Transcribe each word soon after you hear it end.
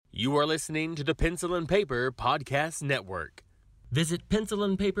You are listening to the Pencil and Paper Podcast Network. Visit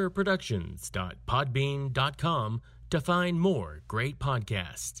pencilandpaperproductions.podbean.com to find more great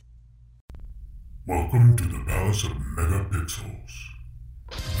podcasts. Welcome to the Palace of Megapixels.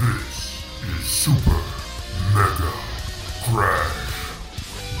 This is Super Mega Crash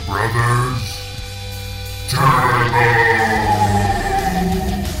Brothers Turbo!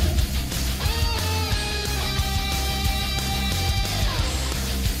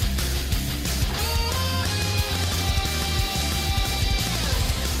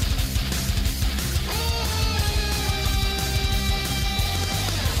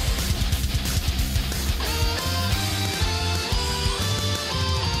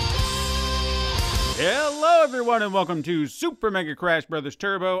 Hello, everyone, and welcome to Super Mega Crash Brothers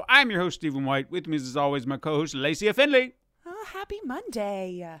Turbo. I'm your host, Stephen White. With me, as always, my co-host, Lacey Finley. Oh, happy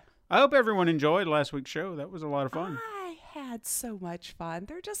Monday. I hope everyone enjoyed last week's show. That was a lot of fun. I had so much fun.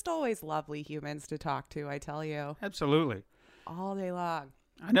 They're just always lovely humans to talk to, I tell you. Absolutely. All day long.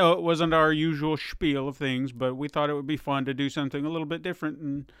 I know it wasn't our usual spiel of things, but we thought it would be fun to do something a little bit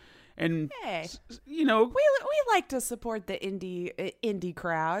different and Hey, you know. we like to support the indie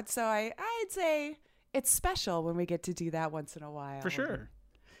crowd, so I'd say it's special when we get to do that once in a while. For sure.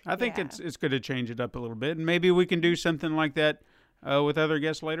 I think Yeah. it's good to change it up a little bit, and maybe we can do something like that with other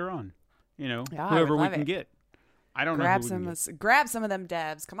guests later on. You know, Yeah, I whoever would we love can it. get. I don't know Grab who we can get. grab some of them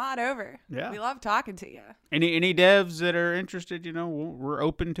devs. Come on over. Yeah. We love talking to you. Any devs that are interested, you know, we're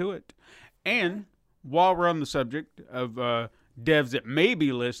open to it. And while we're on the subject of devs that may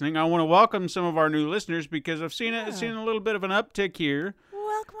be listening, I want to welcome some of our new listeners because I've seen a little bit of an uptick here.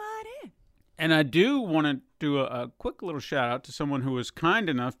 Welcome on in. And I do want to do a quick little shout out to someone who was kind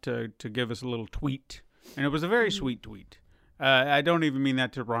enough to give us a little tweet. And it was a very sweet tweet. I don't even mean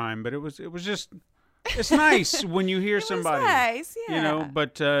that to rhyme, but it was just, it's nice when you hear somebody. Nice, yeah. You know,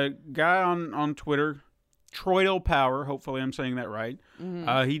 but guy on Twitter, Troidal Power, hopefully I'm saying that right.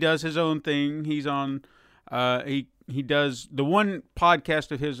 He does his own thing. He's on, he does the one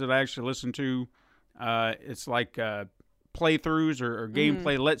podcast of his that I actually listen to. It's like playthroughs or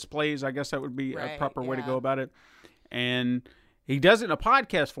gameplay, let's plays. I guess that would be a proper way to go about it. And he does it in a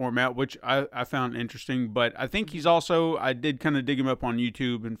podcast format, which I found interesting. But I think he's also, I did kind of dig him up on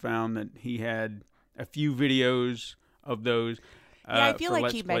YouTube and found that he had a few videos of those. Yeah, I feel for like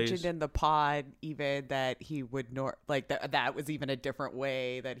Let's he Plays. mentioned in the pod even that he would that was even a different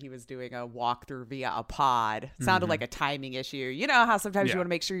way that he was doing a walkthrough via a pod. Sounded like a timing issue. You know how sometimes you want to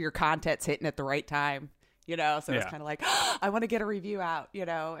make sure your content's hitting at the right time. You know, so it's kind of like I want to get a review out. You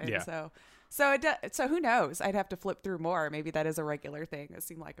know, and so who knows? I'd have to flip through more. Maybe that is a regular thing. It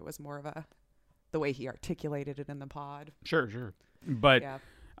seemed like it was more of the way he articulated it in the pod. Sure. But. Yeah.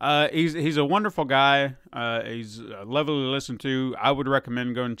 He's a wonderful guy. He's lovely to listen to. I would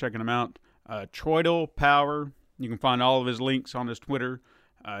recommend going and checking him out. Troidal Power. You can find all of his links on his Twitter.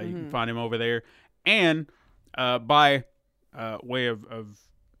 You can find him over there. And by way of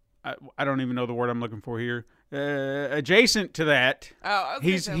I don't even know the word I'm looking for here. Adjacent to that. Oh,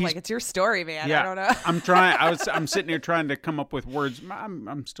 he's like it's your story, man. Yeah, I don't know. I'm trying. I'm sitting here trying to come up with words.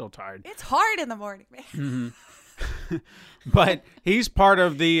 I'm still tired. It's hard in the morning, man. But he's part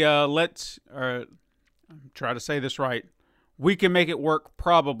of the try to say this right. We Can Make It Work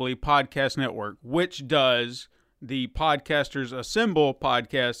Probably podcast network, which does the Podcasters Assemble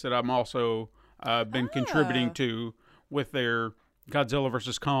podcast that I'm also been contributing to with their Godzilla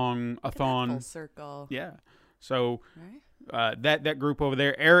vs. Kong-a-thon. Full circle. Yeah. So that group over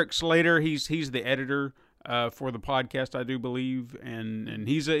there, Eric Slater, he's the editor for the podcast, I do believe, and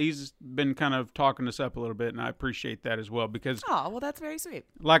he's been kind of talking us up a little bit, and I appreciate that as well because, Oh, well, that's very sweet.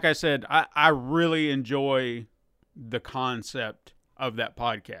 like I said, I really enjoy the concept of that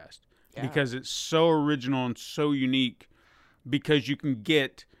podcast because it's so original and so unique because you can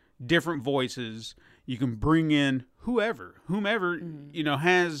get different voices, you can bring in whomever you know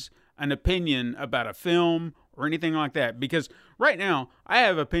has an opinion about a film or anything like that. Because right now, I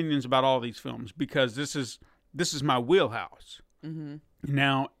have opinions about all these films because this is my wheelhouse. Mm-hmm.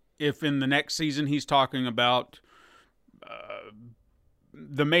 Now, if in the next season he's talking about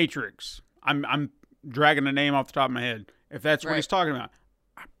The Matrix, I'm dragging a name off the top of my head. If that's what he's talking about,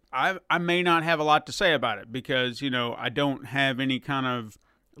 I may not have a lot to say about it because, you know, I don't have any kind of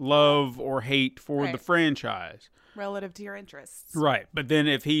love or hate for the franchise. Relative to your interests. Right. But then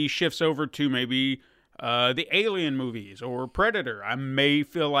if he shifts over to maybe the Alien movies or Predator, I may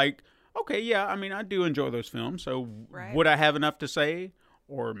feel like, okay, yeah, I mean, I do enjoy those films. So would I have enough to say?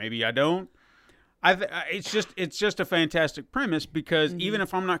 Or maybe I don't. It's just a fantastic premise because even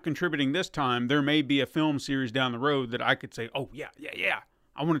if I'm not contributing this time, there may be a film series down the road that I could say, oh, yeah.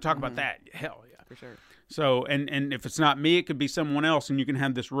 I want to talk about that. Hell yeah. For sure. So, and if it's not me, it could be someone else, and you can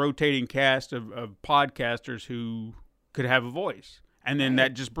have this rotating cast of podcasters who could have a voice, and then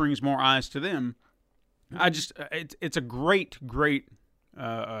that just brings more eyes to them. It's a great, fantastic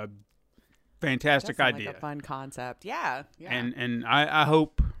Definitely idea. like a fun concept. Yeah. And I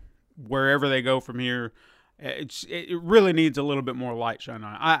hope wherever they go from here, it really needs a little bit more light shine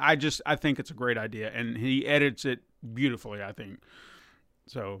on it. I think it's a great idea, and he edits it beautifully, I think.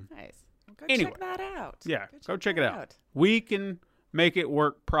 So nice. Go anyway, check that out. Yeah, go check it out. We can make it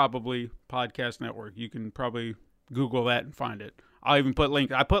work. Probably Podcast Network. You can probably Google that and find it. I'll even put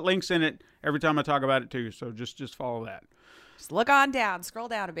links. I put links in it every time I talk about it too. So just follow that. Just look on down. Scroll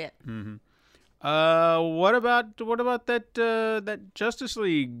down a bit. Mm-hmm. What about that Justice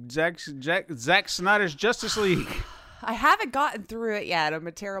League? Zack Snyder's Justice League. I haven't gotten through it yet. I'm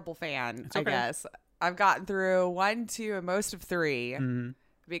a terrible fan. Okay. I guess I've gotten through 1, 2, and most of 3 Mm-hmm.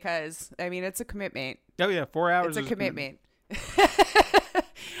 because I mean it's a commitment. Oh yeah, 4 hours. It's a commitment.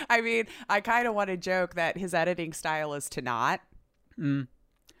 I mean, I kind of want to joke that his editing style is to not.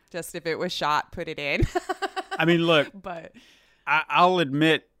 Just if it was shot, put it in. I mean, look, but I'll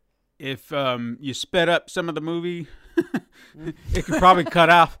admit, if you sped up some of the movie, it could probably cut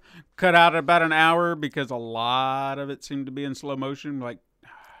out about an hour because a lot of it seemed to be in slow motion. Like,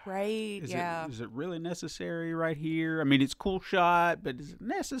 right, is it really necessary right here? I mean, it's a cool shot, but is it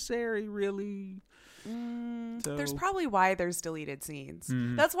necessary really? There's probably why there's deleted scenes.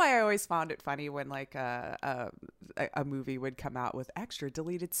 That's why I always found it funny when like a movie would come out with extra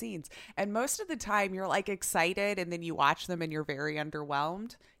deleted scenes, and most of the time you're like excited and then you watch them and you're very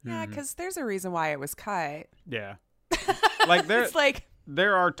underwhelmed. Yeah, because there's a reason why it was cut. Yeah, like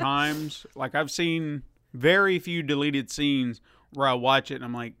there are times like I've seen very few deleted scenes where I watch it and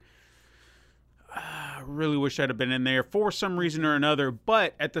I'm like, I really wish I'd have been in there for some reason or another.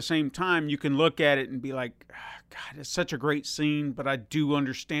 But at the same time, you can look at it and be like, God, it's such a great scene, but I do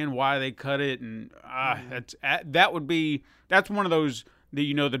understand why they cut it. And that's one of those that,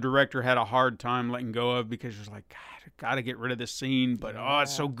 you know, the director had a hard time letting go of because you're like, God, I got to get rid of this scene, but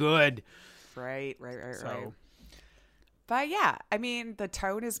it's so good. Right. But yeah, I mean, the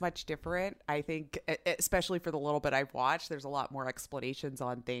tone is much different. I think, especially for the little bit I've watched, there's a lot more explanations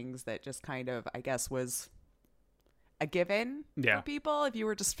on things that just kind of, I guess, was a given for people if you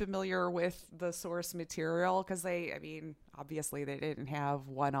were just familiar with the source material. Because obviously they didn't have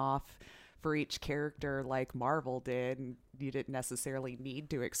one-off for each character like Marvel did. And you didn't necessarily need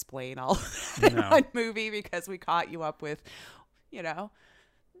to explain all of that in one movie because we caught you up with, you know,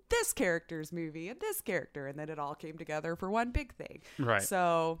 this character's movie and this character, and then it all came together for one big thing. Right.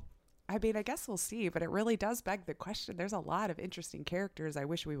 So, I mean, I guess we'll see, but it really does beg the question. There's a lot of interesting characters I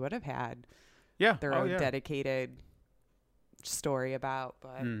wish we would have had their own dedicated story about,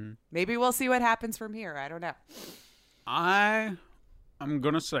 but maybe we'll see what happens from here. I don't know. I'm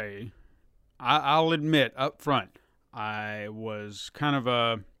going to say, I'll admit up front, I was kind of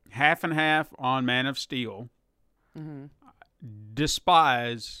a half and half on Man of Steel.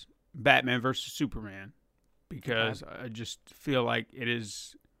 Despise Batman versus Superman because I just feel like it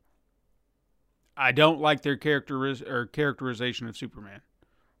is. I don't like their characterization of Superman.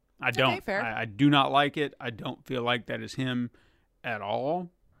 I don't. Okay, fair. I do not like it. I don't feel like that is him at all.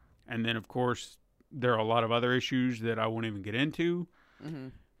 And then, of course, there are a lot of other issues that I won't even get into.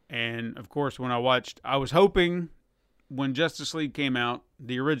 And of course, when I was hoping when Justice League came out,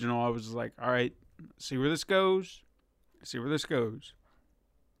 the original, I was like, all right, see where this goes.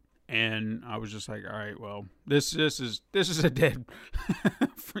 And I was just like, all right, well, this is a dead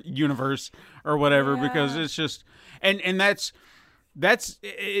universe or whatever because it's just and that's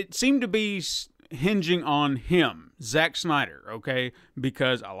it seemed to be hinging on him, Zack Snyder, okay?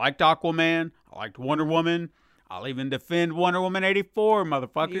 Because I liked Aquaman, I liked Wonder Woman. I'll even defend Wonder Woman 84,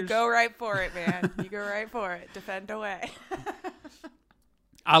 motherfuckers. You go right for it, man. You go right for it. Defend away.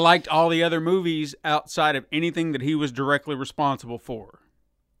 I liked all the other movies outside of anything that he was directly responsible for.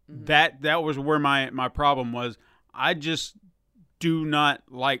 That was where my problem was. I just do not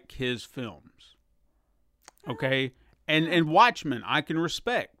like his films. Okay? And Watchmen, I can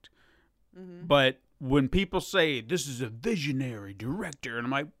respect. But when people say, this is a visionary director, and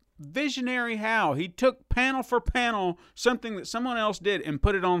I'm like, visionary how? He took panel for panel something that someone else did and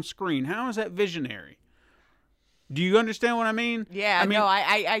put it on screen. How is that visionary? Do you understand what I mean? Yeah, no,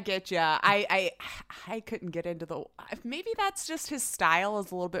 I get you. I couldn't get into maybe that's just his style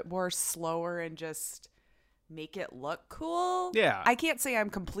is a little bit more slower and just make it look cool. Yeah. I can't say I'm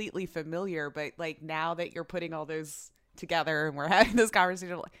completely familiar, but like now that you're putting all those together and we're having this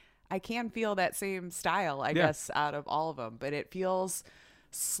conversation, I can feel that same style, I guess, out of all of them. But it feels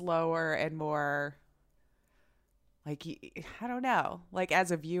slower and more like, I don't know, like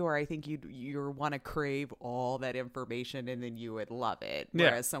as a viewer, I think you want to crave all that information and then you would love it. Yeah.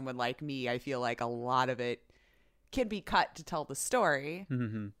 Whereas someone like me, I feel like a lot of it can be cut to tell the story.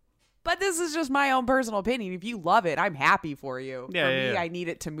 Mm-hmm. But this is just my own personal opinion. If you love it, I'm happy for you. Yeah, for yeah, me, I need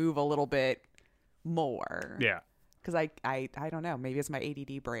it to move a little bit more. Yeah. Because I don't know. Maybe it's my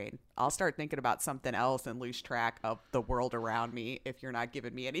ADD brain. I'll start thinking about something else and lose track of the world around me if you're not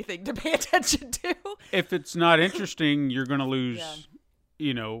giving me anything to pay attention to. If it's not interesting, you're going to lose,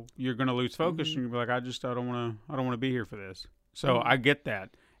 Yeah. You're going to lose focus and you'll be like, I don't want to be here for this. So I get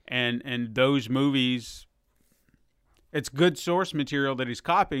that. And those movies, it's good source material that he's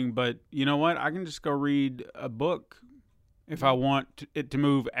copying, but you know what? I can just go read a book if I want it to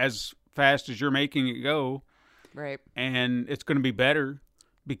move as fast as you're making it go. Right. And it's going to be better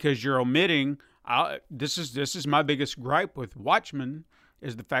because you're omitting. This is my biggest gripe with Watchmen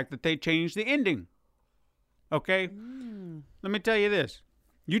is the fact that they changed the ending. Okay? Let me tell you this.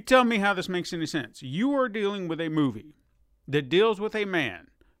 You tell me how this makes any sense. You are dealing with a movie that deals with a man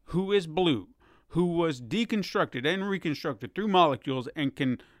who is blue, who was deconstructed and reconstructed through molecules and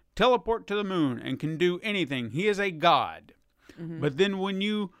can teleport to the moon and can do anything. He is a god. But then when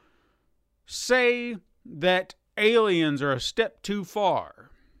you say that aliens are a step too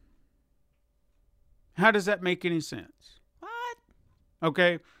far, how does that make any sense? What?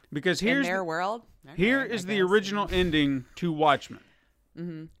 Okay, because In their world? here Okay, is I the guess. original ending to Watchmen.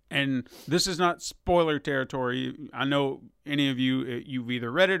 And this is not spoiler territory. I know any of you, you've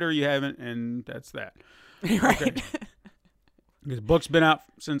either read it or you haven't, and that's that. Right. Okay. This book's been out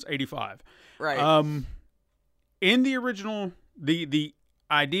since 85. Right. In the original, the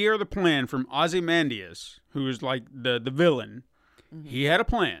idea or the plan from Ozymandias, who is like the villain, he had a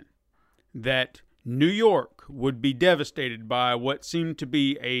plan that New York would be devastated by what seemed to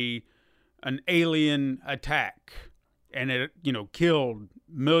be an alien attack, and it killed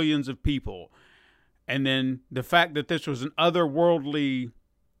millions of people. And then the fact that this was an otherworldly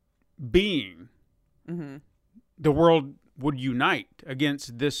being, the world would unite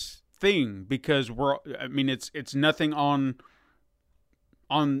against this thing because it's nothing on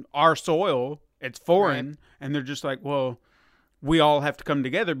our soil. It's foreign. Right. And they're just like, well, we all have to come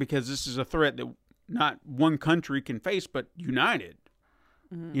together because this is a threat that not one country can face, but united.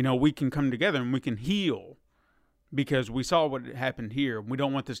 We can come together and we can heal because we saw what happened here. We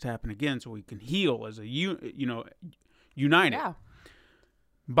don't want this to happen again, so we can heal as a united. Yeah.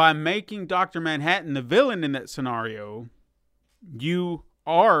 By making Dr. Manhattan the villain in that scenario, you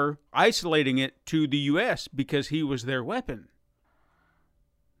are isolating it to the U.S. because he was their weapon.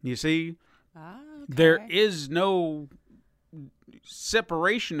 You see? Okay. There is no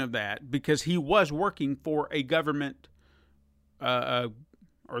separation of that because he was working for a government, or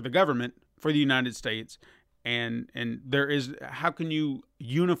the government for the United States. And there is, how can you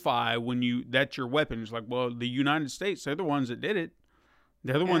unify when that's your weapon? It's like, well, the United States, they're the ones that did it.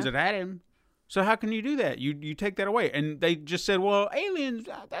 They're the ones that had him. So how can you do that? You take that away. And they just said, well, aliens,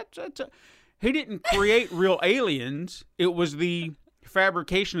 he didn't create real aliens. It was the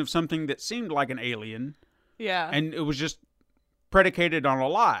fabrication of something that seemed like an alien. Yeah. And it was just predicated on a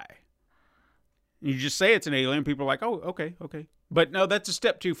lie. You just say it's an alien, people are like, oh, okay. But no, that's a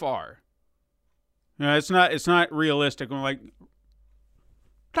step too far. No, it's not realistic. I'm like,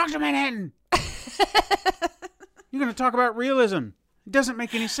 Dr. Manhattan, you're going to talk about realism. It doesn't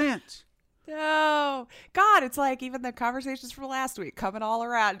make any sense. No. God, it's like even the conversations from last week coming all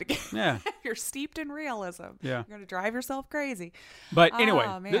around again. Yeah. You're steeped in realism. Yeah. You're going to drive yourself crazy. But anyway,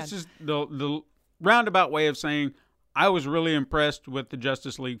 Oh, man. this is the roundabout way of saying I was really impressed with the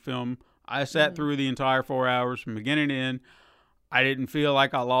Justice League film. I sat through the entire 4 hours from beginning to end. I didn't feel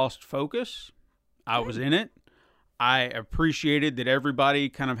like I lost focus. I was in it. I appreciated that everybody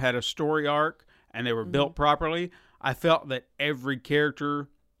kind of had a story arc and they were built properly. I felt that every character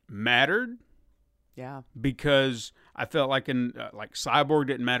mattered. Yeah. Because I felt like like Cyborg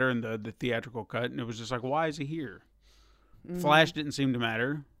didn't matter in the theatrical cut, and it was just like, why is he here? Flash didn't seem to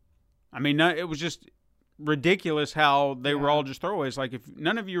matter. I mean, it was just ridiculous how they were all just throwaways. Like if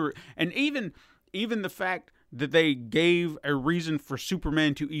none of you were, and even the fact that they gave a reason for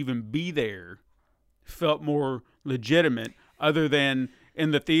Superman to even be there felt more legitimate. Other than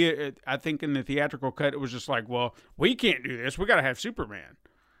in the I think in the theatrical cut, it was just like, well, we can't do this. We got to have Superman.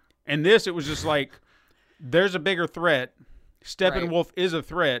 And this, it was just like, there's a bigger threat. Steppenwolf is a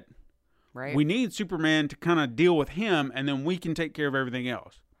threat. Right. We need Superman to kind of deal with him, and then we can take care of everything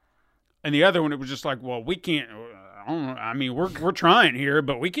else. And the other one, it was just like, well, we can't. I mean, we're trying here,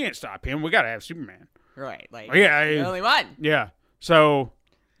 but we can't stop him. We got to have Superman. Right. Like, Yeah, the only one. Yeah. So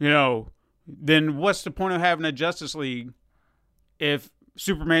then what's the point of having a Justice League if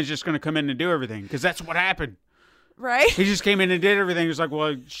Superman's just going to come in and do everything? Because that's what happened. Right? He just came in and did everything. He was like,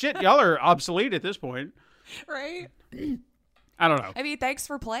 well, shit, y'all are obsolete at this point. Right? I don't know. I mean, thanks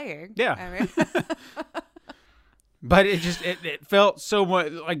for playing. Yeah. I mean, But it felt so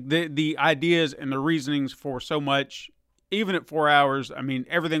much like the ideas and the reasonings for so much, even at 4 hours, I mean,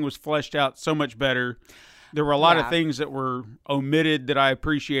 everything was fleshed out so much better. There were a lot of things that were omitted that I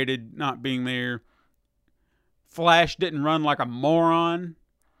appreciated not being there. Flash didn't run like a moron.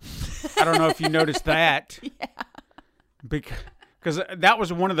 I don't know if you noticed that. yeah. Because that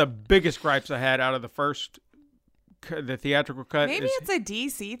was one of the biggest gripes I had out of the theatrical cut. Maybe it's a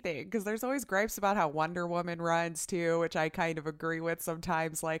DC thing, because there's always gripes about how Wonder Woman runs too, which I kind of agree with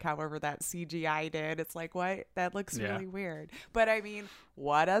sometimes, like however that CGI did. It's like, what? That looks really weird. But I mean,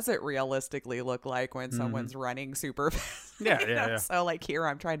 what does it realistically look like when someone's running super fast? Yeah. So like here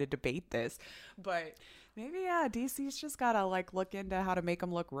I'm trying to debate this. But maybe, DC's just got to like look into how to make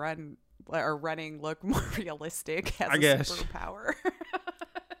them running look more realistic as I guess. superpower.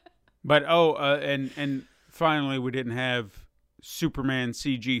 But, and finally, we didn't have Superman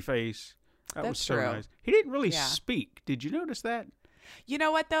CG face. That was so true. nice. He didn't really speak. Did you notice that? You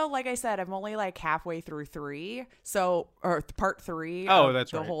know what though? Like I said, I'm only like halfway through part 3. Oh,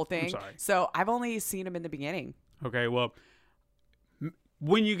 that's the right. whole thing. I'm sorry. So I've only seen him in the beginning. Okay, well,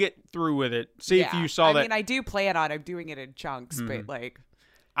 when you get through with it, see if you saw that. I mean, I do plan on I'm doing it in chunks, but like,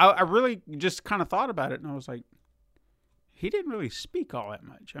 I really just kind of thought about it, and I was like, he didn't really speak all that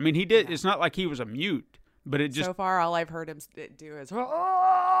much. I mean, he did. It's not like he was a mute, but it just so far all I've heard him do is, and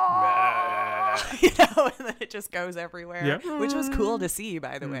then it just goes everywhere, which was cool to see,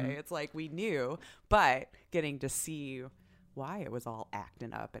 by the way. It's like we knew, but getting to see why it was all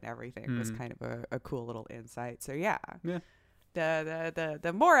acting up and everything was kind of a cool little insight. So yeah.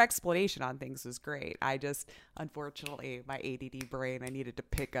 The more explanation on things was great. I just, unfortunately, my ADD brain, I needed to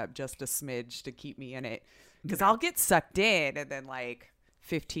pick up just a smidge to keep me in it, because I'll get sucked in and then like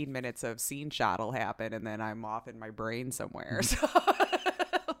 15 minutes of scene shot will happen and then I'm off in my brain somewhere. So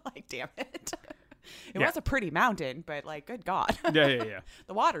like, damn it. It was a pretty mountain, but like, good God. Yeah.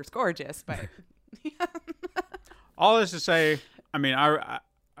 The water's gorgeous, but all this to say, I mean,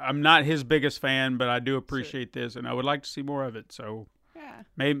 I'm not his biggest fan, but I do appreciate this, and I would like to see more of it. So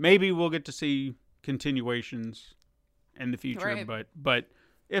maybe we'll get to see continuations in the future. Right. But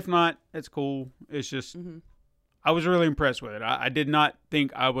if not, it's cool. It's just I was really impressed with it. I did not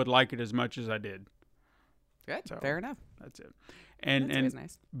think I would like it as much as I did. Good. So, fair enough. That's it. And That's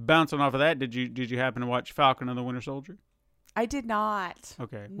nice. Bouncing off of that, did you happen to watch Falcon and the Winter Soldier? I did not.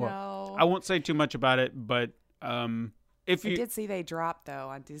 Okay. No. Well, I won't say too much about it, but if you I did see they dropped though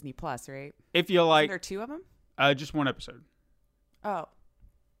on Disney Plus, right? If you like, Are there 2 of them? Just one episode. Oh.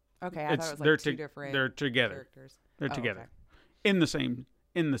 Okay, I thought it was they're like 2 different They're together. characters. They're Oh, together okay. in the same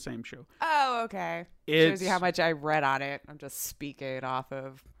show. Oh, okay. Shows you how much I read on it. I'm just speaking off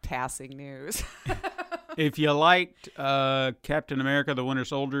of passing news. If you liked Captain America: The Winter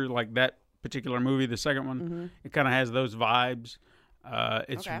Soldier, like that particular movie, the second one, it kind of has those vibes.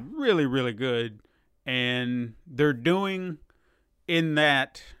 It's really, really good, and they're doing in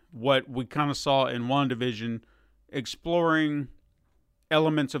that what we kind of saw in WandaVision, exploring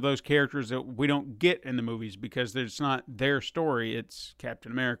elements of those characters that we don't get in the movies because it's not their story. It's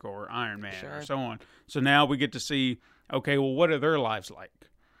Captain America or Iron Man or so on. So now we get to see, okay, well, what are their lives like?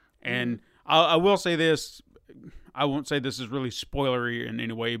 And I will say this, I won't say this is really spoilery in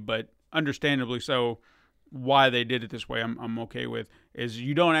any way, but understandably so, why they did it this way, I'm okay with, is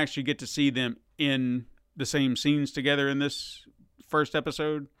you don't actually get to see them in the same scenes together in this first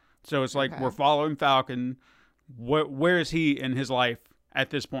episode. So it's like we're following Falcon. Where is he in his life at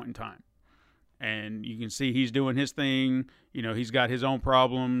this point in time? And you can see he's doing his thing. You know, he's got his own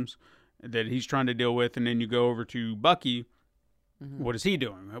problems that he's trying to deal with. And then you go over to Bucky. What is he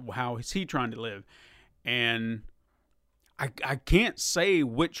doing? How is he trying to live? And I can't say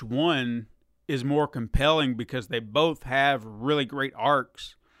which one is more compelling because they both have really great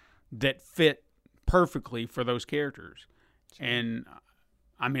arcs that fit perfectly for those characters. Sure. And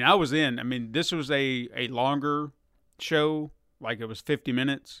I mean, this was a longer show, like it was 50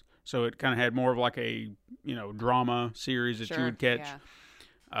 minutes. So it kind of had more of like a, drama series that you would catch.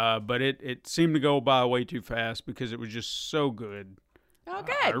 Yeah. But it seemed to go by way too fast because it was just so good. Oh,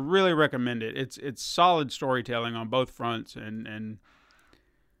 good. I really recommend it. It's solid storytelling on both fronts, and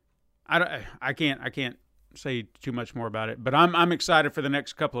I can't say too much more about it. But I'm excited for the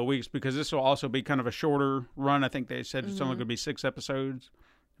next couple of weeks because this will also be kind of a shorter run. I think they said it's only going to be 6 episodes,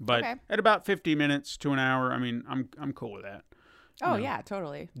 but at about 50 minutes to an hour. I mean, I'm cool with that. Oh, yeah,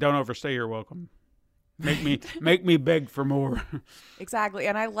 totally. Don't overstay your welcome. Make me beg for more. Exactly.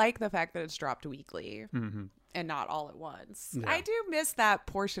 And I like the fact that it's dropped weekly and not all at once. Yeah. I do miss that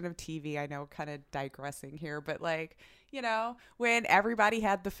portion of TV. I know, kind of digressing here, but like, you know, when everybody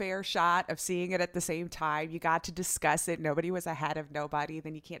had the fair shot of seeing it at the same time, you got to discuss it. Nobody was ahead of nobody.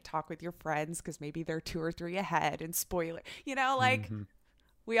 Then you can't talk with your friends because maybe they're 2 or 3 ahead and spoiler, you know, like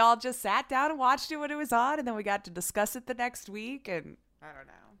we all just sat down and watched it when it was on. And then we got to discuss it the next week. And I don't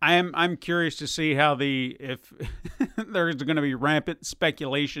know. I'm curious to see how if there's going to be rampant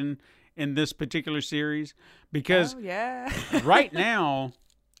speculation in this particular series, because right now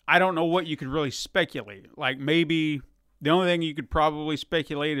I don't know what you could really speculate. Like, maybe the only thing you could probably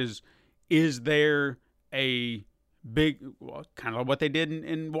speculate is there a big, well, kind of like what they did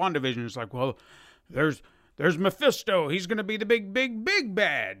in WandaVision. It's like, well, there's Mephisto. He's going to be the big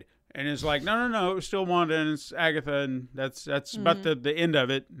bad. And it's like, no, it's still Wanda and it's Agatha, and that's about the end of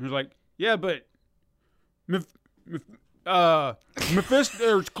it. And it's like, yeah, but Mephisto,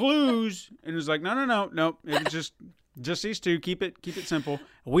 there's clues, and it's like, no, it's just these two. Keep it simple.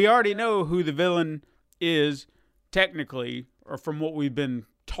 We already know who the villain is, technically, or from what we've been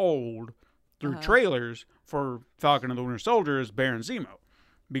told through trailers for Falcon and the Winter Soldier, is Baron Zemo,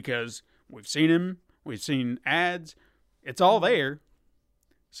 because we've seen him, we've seen ads, it's all there.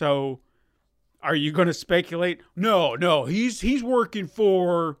 So, are you going to speculate? No, he's working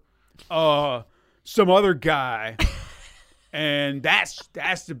for some other guy, and that's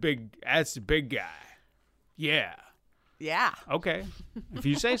the big guy. Yeah. Okay, if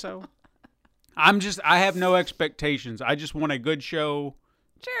you say so. I have no expectations. I just want a good show.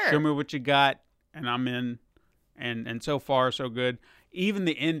 Sure. Show me what you got, and I'm in. And so far, so good. Even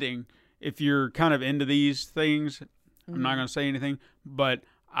the ending, if you're kind of into these things, I'm not going to say anything, but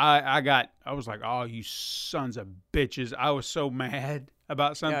I was like, oh, you sons of bitches. I was so mad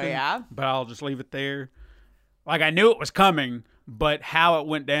about something. Oh, yeah? But I'll just leave it there. Like, I knew it was coming, but how it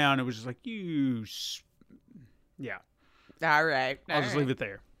went down, it was just like, yeah. All right. I'll just leave it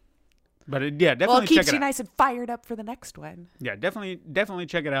there. But definitely well, it check it out. keeps you nice and fired up for the next one. Yeah, definitely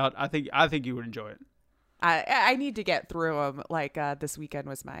check it out. I think you would enjoy it. I need to get through them. Like, this weekend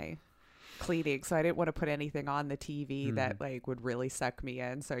was my cleaning, so I didn't want to put anything on the TV that like would really suck me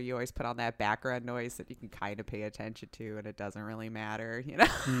in. So you always put on that background noise that you can kind of pay attention to, and it doesn't really matter, you know,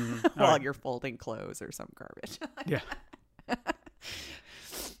 while you're folding clothes or some garbage. Yeah.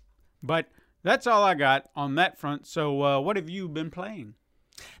 But that's all I got on that front. So what have you been playing?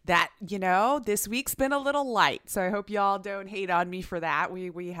 That, you know, this week's been a little light, so I hope y'all don't hate on me for that.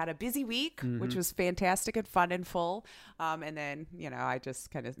 We had a busy week, which was fantastic and fun and full. And then, you know, I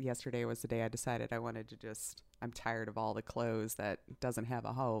just kind of, yesterday was the day I decided I wanted to I'm tired of all the clothes that doesn't have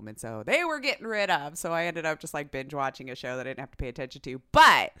a home. And so they were getting rid of. So I ended up just like binge watching a show that I didn't have to pay attention to.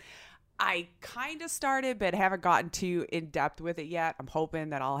 But I kind of started, but haven't gotten too in depth with it yet. I'm hoping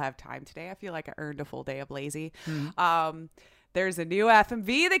that I'll have time today. I feel like I earned a full day of lazy. There's a new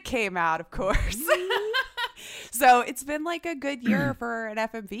FMV that came out, of course. So it's been like a good year for an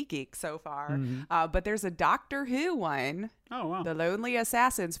FMV geek so far. But there's a Doctor Who one. Oh, wow. The Lonely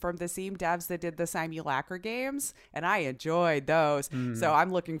Assassins, from the same devs that did the Simulacra games. And I enjoyed those. So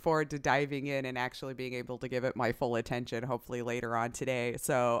I'm looking forward to diving in and actually being able to give it my full attention, hopefully later on today.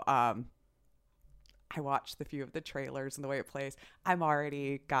 So I watched the few of the trailers and the way it plays. I'm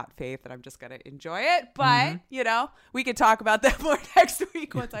already got faith that I'm just going to enjoy it. But, you know, we could talk about that more next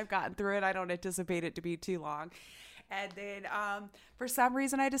week once I've gotten through it. I don't anticipate it to be too long. And then for some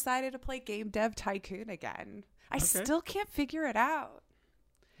reason, I decided to play Game Dev Tycoon again. I still can't figure it out.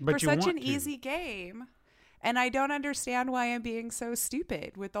 But for such an easy game. And I don't understand why I'm being so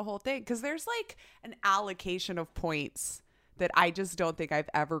stupid with the whole thing. Because there's like an allocation of points that I just don't think I've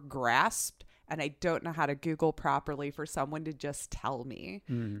ever grasped. And I don't know how to Google properly for someone to just tell me,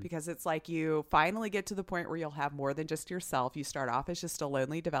 because it's like you finally get to the point where you'll have more than just yourself. You start off as just a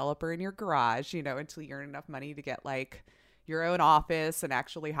lonely developer in your garage, you know, until you earn enough money to get like your own office and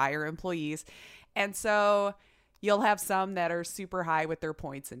actually hire employees. And so you'll have some that are super high with their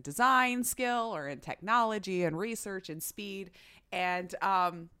points in design skill or in technology and research and speed. And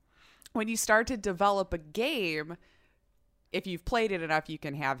when you start to develop a game, if you've played it enough, you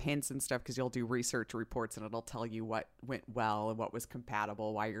can have hints and stuff, because you'll do research reports and it'll tell you what went well and what was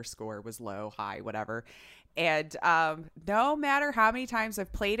compatible, why your score was low, high, whatever. And no matter how many times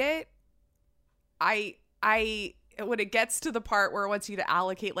I've played it, I when it gets to the part where it wants you to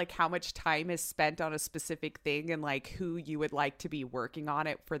allocate like how much time is spent on a specific thing and like who you would like to be working on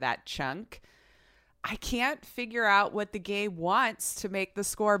it for that chunk, I can't figure out what the game wants to make the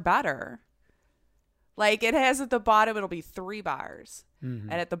score better. Like it has at the bottom, it'll be 3 bars.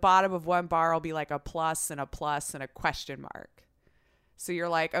 And at the bottom of one bar will be like a plus and a question mark. So you're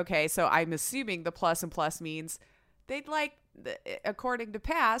like, okay, so I'm assuming the plus and plus means they'd like, according to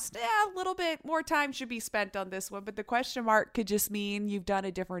past, a little bit more time should be spent on this one. But the question mark could just mean you've done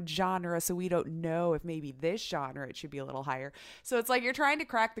a different genre. So we don't know if maybe this genre, it should be a little higher. So it's like you're trying to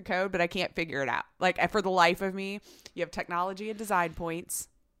crack the code, but I can't figure it out. Like for the life of me, you have technology and design points.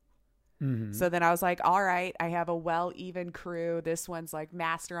 So then I was like, all right, I have a well-even crew. This one's like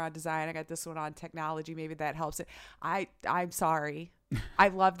master on design. I got this one on technology. Maybe that helps it. I'm sorry. I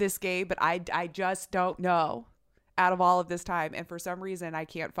love this game, but I just don't know out of all of this time. And for some reason, I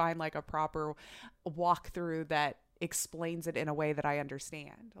can't find like a proper walkthrough that explains it in a way that I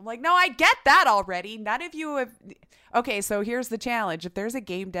understand. I'm like, no, I get that already. None of you have. Okay, so here's the challenge. If there's a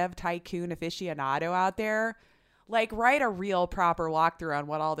game dev tycoon aficionado out there, like, write a real proper walkthrough on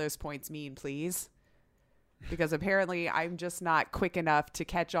what all those points mean, please. Because apparently I'm just not quick enough to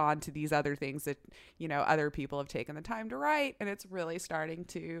catch on to these other things that, other people have taken the time to write. And it's really starting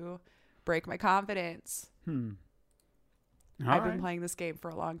to break my confidence. I've been playing this game for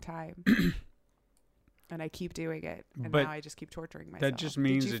a long time. And I keep doing it. And now I just keep torturing myself. That just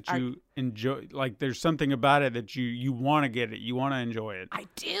means that you enjoy, like, there's something about it that you want to get it. You want to enjoy it. I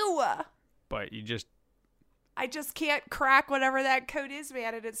do. But I just can't crack whatever that code is,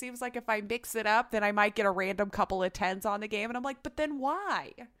 man. And it seems like if I mix it up, then I might get a random couple of 10s on the game. And I'm like, but then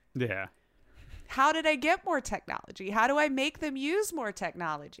why? Yeah. How did I get more technology? How do I make them use more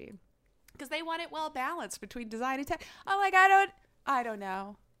technology? Because they want it well balanced between design and tech. I'm like, I don't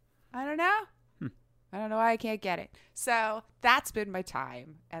know. I don't know why I can't get it. So that's been my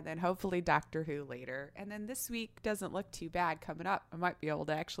time. And then hopefully Doctor Who later. And then this week doesn't look too bad coming up. I might be able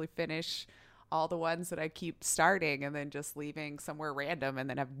to actually finish all the ones that I keep starting and then just leaving somewhere random and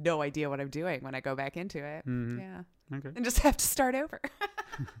then have no idea what I'm doing when I go back into it. Yeah. Okay. And just have to start over.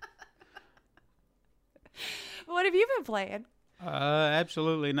 What have you been playing?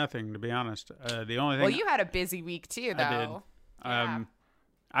 Absolutely nothing, to be honest. The only thing. Well, you had a busy week too, though. I did. Yeah.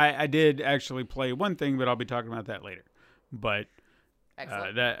 I did actually play one thing, but I'll be talking about that later. But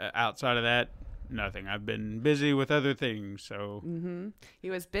that outside of that, nothing. I've been busy with other things, so. He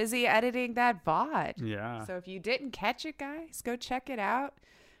was busy editing that VOD. Yeah. So if you didn't catch it, guys, go check it out.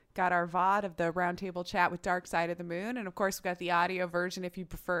 Got our VOD of the roundtable chat with Dark Side of the Moon. And of course, we got the audio version if you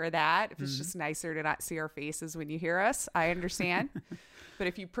prefer that. If it's just nicer to not see our faces when you hear us, I understand. But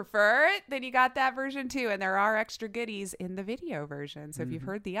if you prefer it, then you got that version too. And there are extra goodies in the video version. So if you've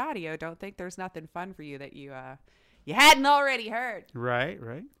heard the audio, don't think there's nothing fun for you that you hadn't already heard. Right.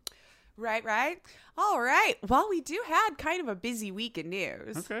 All right. Well, we do had kind of a busy week in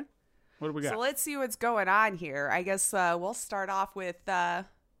news. Okay. What do we got? So let's see what's going on here. I guess we'll start off with,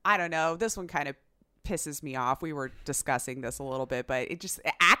 I don't know. This one kind of pisses me off. We were discussing this a little bit, but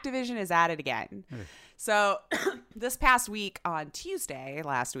Activision is at it again. So this past week on Tuesday,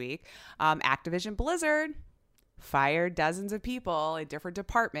 last week, Activision Blizzard fired dozens of people in different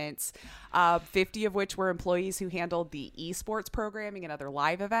departments, 50 of which were employees who handled the esports programming and other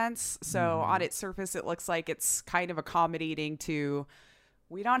live events. So on its surface, it looks like it's kind of accommodating to,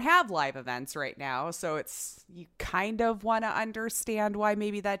 we don't have live events right now. So you kind of want to understand why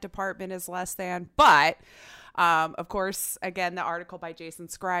maybe that department is less than. But of course, again, the article by Jason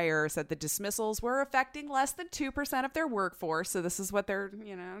Schreier said the dismissals were affecting less than 2% of their workforce. So this is what they're,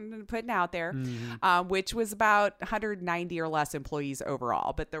 putting out there, which was about 190 or less employees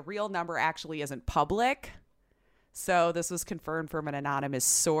overall. But the real number actually isn't public. So this was confirmed from an anonymous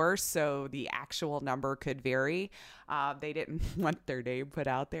source. So the actual number could vary. They didn't want their name put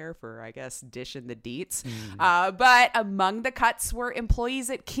out there for, I guess, dishing the deets. But among the cuts were employees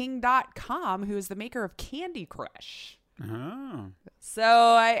at King.com, who is the maker of Candy Crush. Oh. So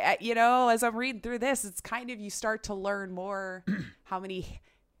I as I'm reading through this, it's kind of, you start to learn more how many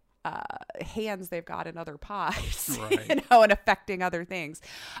hands they've got in other pies, right. And affecting other things.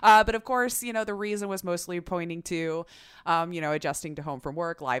 But of course, the reason was mostly pointing to, adjusting to home from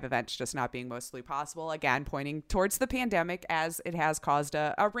work, live events just not being mostly possible. Again, pointing towards the pandemic, as it has caused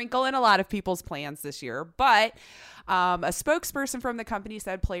a wrinkle in a lot of people's plans this year. But a spokesperson from the company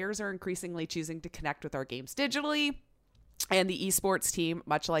said players are increasingly choosing to connect with our games digitally. And the esports team,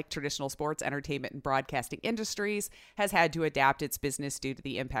 much like traditional sports, entertainment, and broadcasting industries, has had to adapt its business due to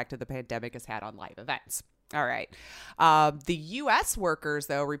the impact of the pandemic has had on live events. All right. The U.S. workers,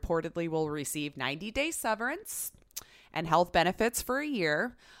 though, reportedly will receive 90-day severance and health benefits for a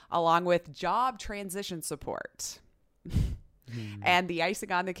year, along with job transition support. And the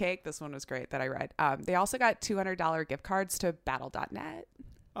icing on the cake, this one was great that I read. They also got $200 gift cards to Battle.net.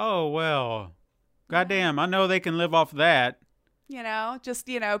 Oh, well. Goddamn, I know they can live off that. You know, just,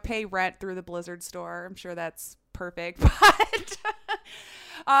 pay rent through the Blizzard store. I'm sure that's perfect. But,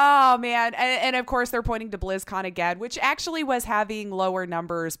 oh, man. And of course, they're pointing to BlizzCon again, which actually was having lower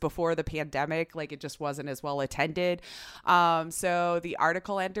numbers before the pandemic. Like, it just wasn't as well attended. So the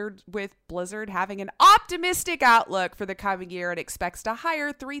article ended with Blizzard having an optimistic outlook for the coming year and expects to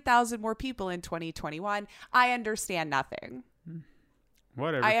hire 3,000 more people in 2021. I understand nothing.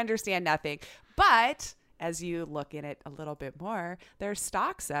 Whatever. I understand nothing. But as you look in it a little bit more, their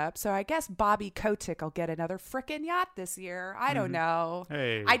stock's up. So I guess Bobby Kotick will get another frickin' yacht this year. I don't know.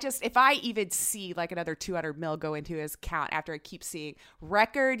 Hey. If I even see like another 200 mil go into his account after I keep seeing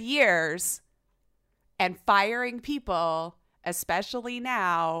record years and firing people, especially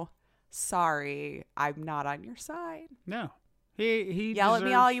now, sorry, I'm not on your side. No. He Yell at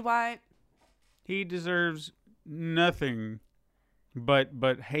me all you want. He deserves nothing but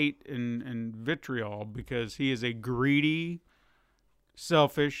hate and vitriol because he is a greedy,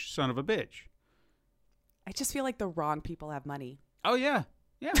 selfish son of a bitch. I just feel like the wrong people have money. Oh yeah.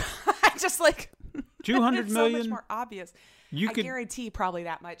 I just like 200 it's million. so much more obvious. I guarantee probably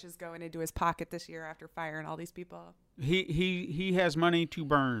that much is going into his pocket this year after firing all these people. He has money to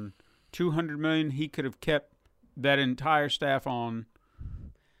burn. 200 million. He could have kept that entire staff on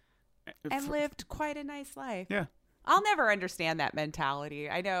and lived quite a nice life. Yeah. I'll never understand that mentality.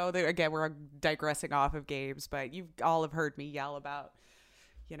 I know that, again, we're digressing off of games, but you all have heard me yell about,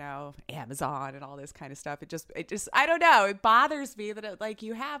 Amazon and all this kind of stuff. It just, I don't know. It bothers me that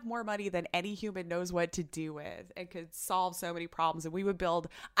you have more money than any human knows what to do with and could solve so many problems. And we would build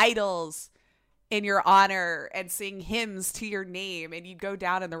idols in your honor and sing hymns to your name, and you'd go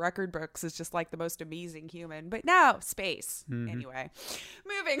down in the record books as just like the most amazing human. But no, space. Mm-hmm. Anyway,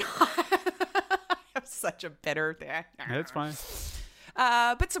 moving on. I'm such a bitter thing. That's fine.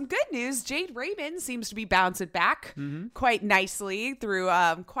 But some good news. Jade Raymond seems to be bouncing back quite nicely through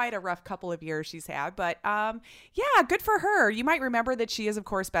quite a rough couple of years she's had. But yeah, good for her. You might remember that she is, of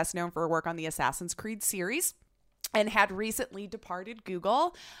course, best known for her work on the Assassin's Creed series and had recently departed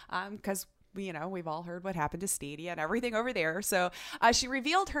Google because we've all heard what happened to Stadia and everything over there. So she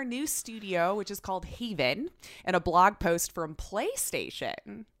revealed her new studio, which is called Haven, in a blog post from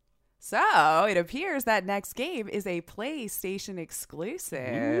PlayStation. So it appears that next game is a PlayStation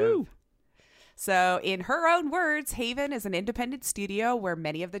exclusive. Woo. So in her own words, Haven is an independent studio where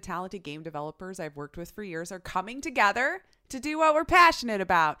many of the talented game developers I've worked with for years are coming together to do what we're passionate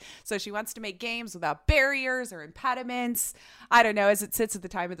about. So she wants to make games without barriers or impediments. I don't know. As it sits at the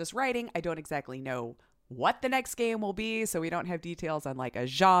time of this writing, I don't exactly know what the next game will be, so we don't have details on like a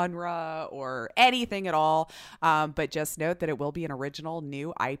genre or anything at all, but just note that it will be an original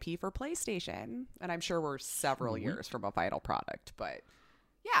new IP for PlayStation, and I'm sure we're several years from a final product, but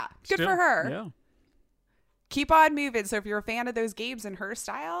yeah, good for her. Yeah, keep on moving. So if you're a fan of those games in her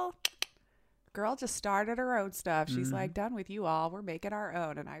style, girl just started her own stuff. She's like, done with you all, we're making our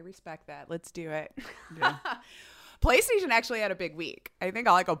own, and I respect that. Let's do it. Yeah. PlayStation actually had a big week. I think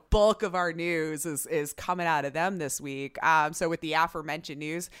like a bulk of our news is coming out of them this week. So with the aforementioned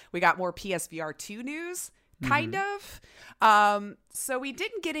news, we got more PSVR 2 news, kind of. So we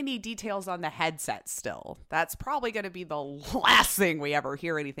didn't get any details on the headset still. That's probably going to be the last thing we ever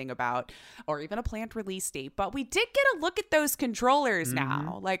hear anything about, or even a planned release date. But we did get a look at those controllers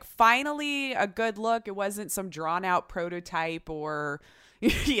now. Like finally a good look. It wasn't some drawn out prototype or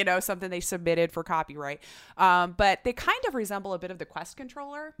something they submitted for copyright. But they kind of resemble a bit of the Quest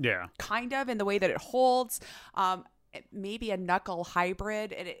controller. Yeah. Kind of in the way that it holds. Maybe a knuckle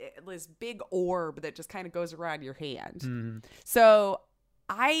hybrid. And it this big orb that just kind of goes around your hand. So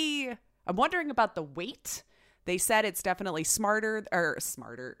I'm wondering about the weight. They said it's definitely smarter,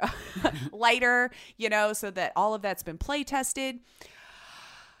 lighter, so that all of that's been play tested.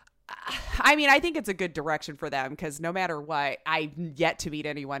 I mean, I think it's a good direction for them because no matter what, I've yet to meet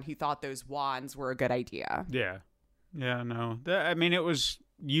anyone who thought those wands were a good idea. Yeah. Yeah, no. I mean, it was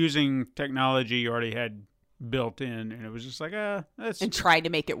using technology you already had built in, and it was just like, that's... And trying to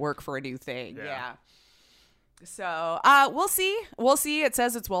make it work for a new thing. Yeah. So we'll see. It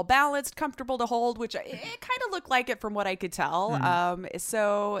says it's well balanced, comfortable to hold, which it kind of looked like it from what I could tell.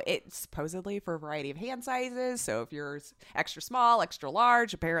 So it's supposedly for a variety of hand sizes. So if you're extra small, extra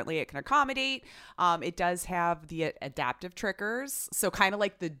large, apparently it can accommodate. It does have the adaptive triggers. So kind of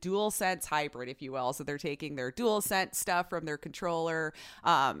like the DualSense hybrid, if you will. So they're taking their DualSense stuff from their controller,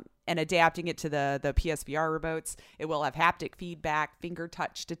 and adapting it to the PSVR remotes. It will have haptic feedback, finger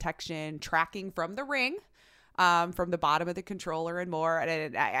touch detection, tracking from the Ring. from the bottom of the controller and more.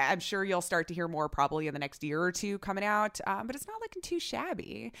 And I'm sure you'll start to hear more probably in the next year or two coming out. But it's not looking too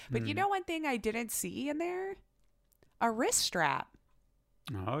shabby. But you know one thing I didn't see in there? A wrist strap.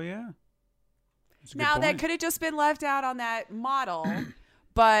 Oh, yeah. Now, that could have just been left out on that model,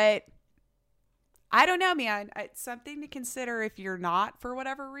 but I don't know, man. It's something to consider if you're not, for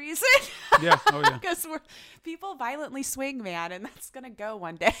whatever reason. Yeah, oh yeah. Because people violently swing, man, and that's going to go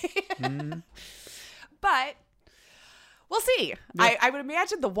one day. But we'll see. Yeah. I would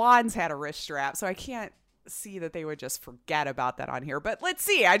imagine the Wands had a wrist strap, so I can't see that they would just forget about that on here. But let's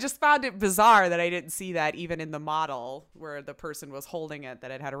see. I just found it bizarre that I didn't see that even in the model where the person was holding it, that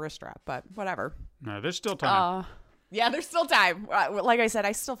it had a wrist strap. But whatever. No, there's still time. Yeah, there's still time. Like I said,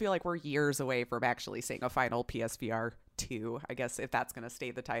 I still feel like we're years away from actually seeing a final PSVR 2, I guess, if that's going to stay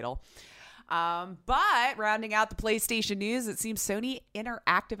the title. But rounding out the PlayStation news, it seems Sony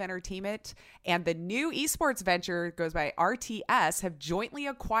Interactive Entertainment and the new esports venture goes by RTS have jointly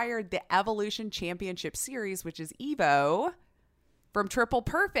acquired the Evolution Championship Series, which is EVO, from Triple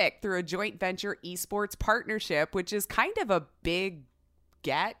Perfect through a joint venture esports partnership, which is kind of a big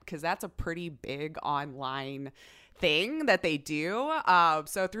get because that's a pretty big online thing that they do.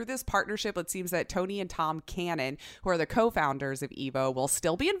 So through this partnership, it seems that Tony and Tom Cannon, who are the co-founders of EVO, will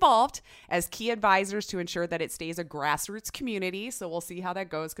still be involved as key advisors to ensure that it stays a grassroots community. So we'll see how that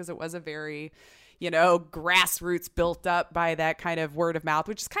goes because it was a very, grassroots built up by that kind of word of mouth,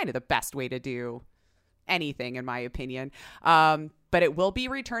 which is kind of the best way to do anything, in my opinion. But it will be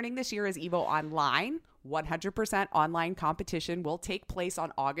returning this year as EVO Online. 100% online competition will take place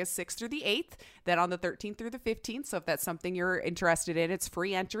on August 6th through the 8th, then on the 13th through the 15th. So if that's something you're interested in, it's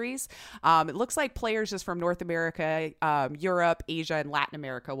free entries. It looks like players just from North America, Europe, Asia, and Latin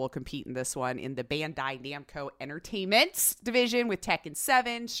America will compete in this one in the Bandai Namco Entertainment division with Tekken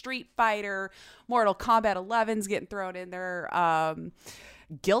 7, Street Fighter, Mortal Kombat 11's getting thrown in there.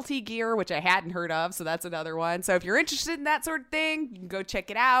 Guilty Gear, which I hadn't heard of, so that's another one. So if you're interested in that sort of thing, you can go check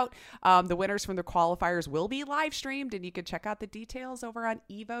it out. The winners from the qualifiers will be live streamed, and you can check out the details over on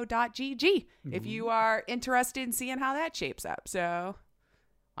evo.gg if you are interested in seeing how that shapes up. So,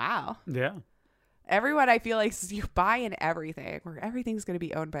 wow. Yeah. Everyone, I feel like you're buying everything, where everything's going to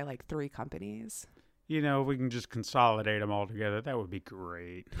be owned by like 3 companies. If we can just consolidate them all together, that would be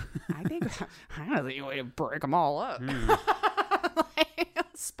great. I think a way to break them all up.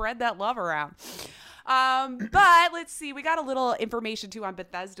 Spread that love around. But let's see. We got a little information too on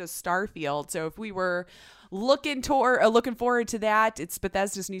Bethesda's Starfield. So if we were looking forward to that, it's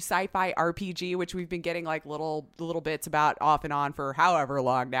Bethesda's new sci-fi RPG, which we've been getting like little bits about off and on for however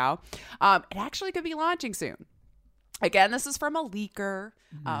long now. It actually could be launching soon. Again, this is from a leaker,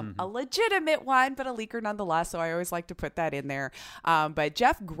 a legitimate one, but a leaker nonetheless. So I always like to put that in there. But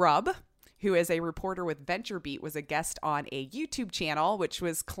Jeff Grubb, who is a reporter with VentureBeat, was a guest on a YouTube channel, which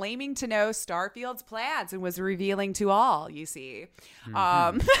was claiming to know Starfield's plans and was revealing to all, you see,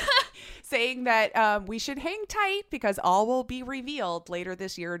 saying that we should hang tight because all will be revealed later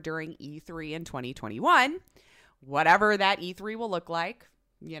this year during E3 in 2021, whatever that E3 will look like,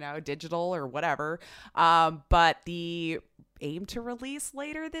 digital or whatever. But the aim to release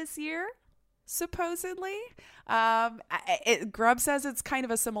later this year, supposedly. Grubb says it's kind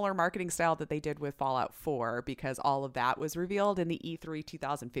of a similar marketing style that they did with Fallout 4 because all of that was revealed in the E3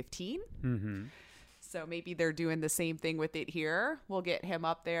 2015. So maybe they're doing the same thing with it here. We'll get him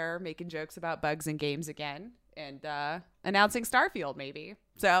up there making jokes about bugs in games again and announcing Starfield maybe.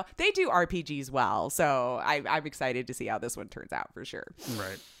 So they do RPGs well. So I'm excited to see how this one turns out for sure.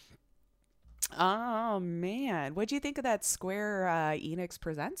 Right. Oh, man. What'd you think of that Square Enix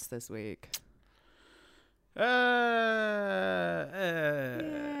Presents this week? Yeah.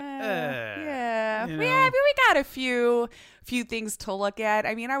 We got a few things to look at.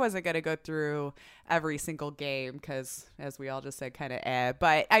 I mean, I wasn't going to go through every single game because, as we all just said, kind of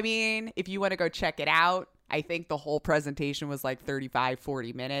But, I mean, if you want to go check it out, I think the whole presentation was like 35,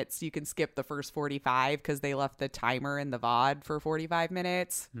 40 minutes. You can skip the first 45 because they left the timer in the VOD for 45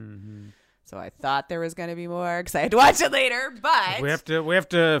 minutes. So I thought there was going to be more because I had to watch it later, but we have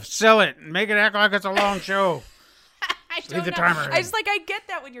to sell it and make it act like it's a long show. Leave the timer in. I get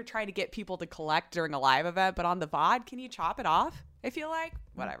that when you're trying to get people to collect during a live event, but on the VOD, can you chop it off? I feel like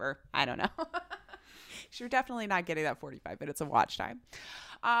whatever. I don't know. You're definitely not getting that 45 minutes of watch time.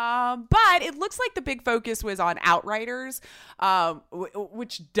 But it looks like the big focus was on Outriders,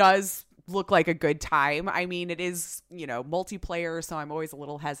 which does look like a good time. I mean, it is, multiplayer, so I'm always a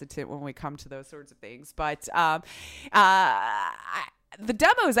little hesitant when we come to those sorts of things. But the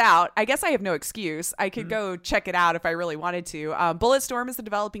demo's out. I guess I have no excuse. I could go check it out if I really wanted to. Bulletstorm is the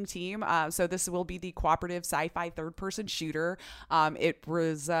developing team. So this will be the cooperative sci-fi third-person shooter. It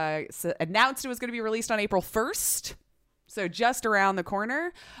was announced it was going to be released on April 1st. So just around the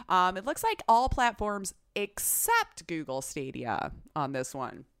corner. It looks like all platforms except Google Stadia on this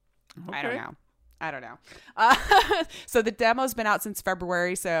one. Okay. I don't know. So the demo's been out since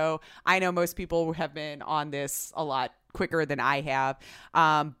February. So I know most people have been on this a lot quicker than I have.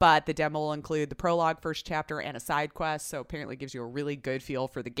 But the demo will include the prologue, first chapter, and a side quest. So apparently it gives you a really good feel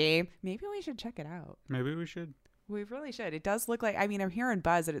for the game. Maybe we should check it out. Maybe we should. We really should. It does look like, I mean, I'm hearing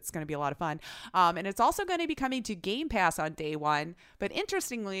buzz that it's going to be a lot of fun. And it's also going to be coming to Game Pass on day one, but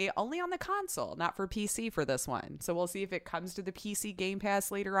interestingly, only on the console, not for PC for this one. So we'll see if it comes to the PC Game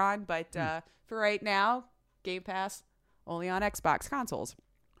Pass later on. But for right now, Game Pass only on Xbox consoles.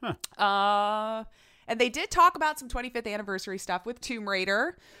 Huh. And they did talk about some 25th anniversary stuff with Tomb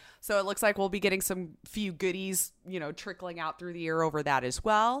Raider. So it looks like we'll be getting some few goodies, trickling out through the year over that as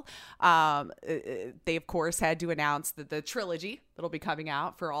well. They, of course, had to announce that the trilogy that'll be coming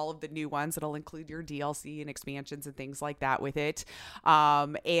out for all of the new ones. It'll include your DLC and expansions and things like that with it.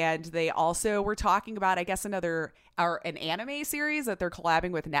 And they also were talking about, I guess, an anime series that they're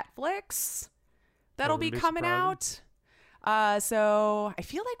collabing with Netflix that'll be coming out. So I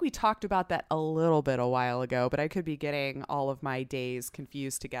feel like we talked about that a little bit a while ago, but I could be getting all of my days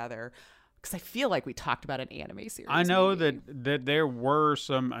confused together because I feel like we talked about an anime series. I know that there were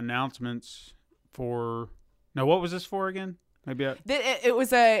some announcements for. Now, what was this for again? Maybe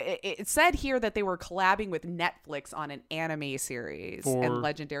it said here that they were collabing with Netflix on an anime series and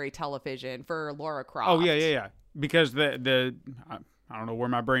Legendary Television for Lara Croft. Oh yeah. Because I don't know where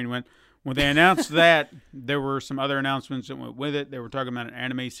my brain went. When they announced that, there were some other announcements that went with it. They were talking about an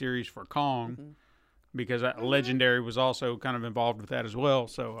anime series for Kong, because Legendary was also kind of involved with that as well.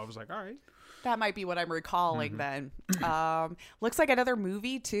 So I was like, all right. That might be what I'm recalling then. Looks like another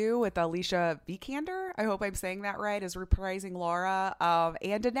movie, too, with Alicia Vikander. I hope I'm saying that right, is reprising Laura.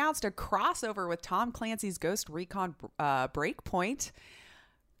 And announced a crossover with Tom Clancy's Ghost Recon Breakpoint.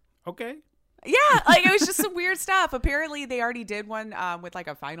 Okay. Yeah, it was just some weird stuff. Apparently, they already did one with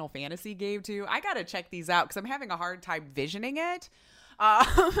a Final Fantasy game too. I gotta check these out because I'm having a hard time visioning it. And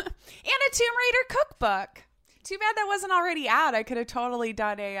a Tomb Raider cookbook. Too bad that wasn't already out. I could have totally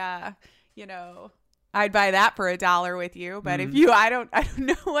done a, I'd buy that for $1 with you. But if I don't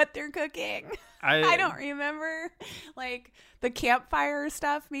know what they're cooking. I don't remember. The campfire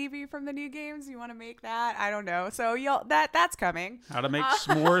stuff maybe from the new games. You want to make that? I don't know. So that's coming. How to make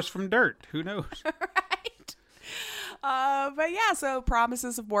s'mores from dirt. Who knows? Right. But yeah, so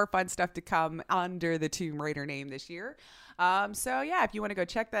promises of more fun stuff to come under the Tomb Raider name this year. So yeah, if you want to go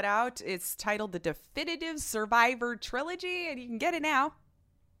check that out, it's titled The Definitive Survivor Trilogy, and you can get it now.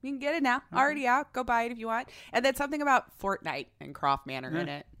 Already out. Go buy it if you want. And then something about Fortnite and Croft Manor in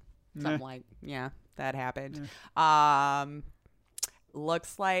it. Something that happened.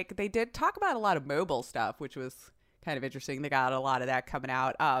 Looks like they did talk about a lot of mobile stuff, which was kind of interesting. They got a lot of that coming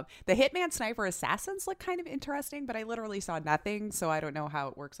out. The Hitman Sniper Assassins look kind of interesting, but I literally saw nothing, so I don't know how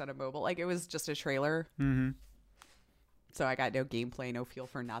it works on a mobile. It was just a trailer. Mm-hmm. So I got no gameplay, no feel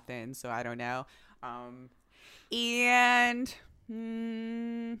for nothing, so I don't know.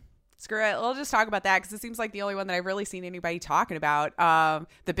 Screw it. We'll just talk about that because it seems like the only one that I've really seen anybody talking about.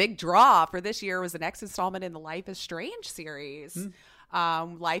 The big draw for this year was the next installment in the Life is Strange series.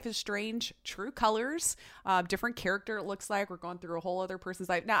 Life is Strange, True Colors, different character it looks like. We're going through a whole other person's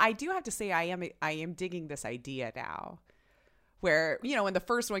life. Now, I do have to say I am digging this idea now where, when the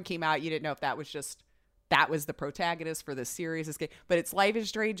first one came out, you didn't know if that was the protagonist for the series. But it's Life is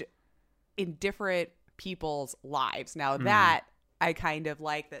Strange in different people's lives. Now that I kind of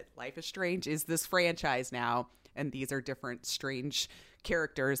like that Life is Strange is this franchise now, and these are different strange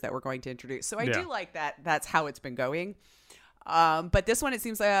characters that we're going to introduce. So I do like that. That's how it's been going. But this one, it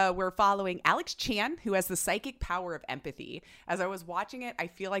seems we're following Alex Chan, who has the psychic power of empathy. As I was watching it, I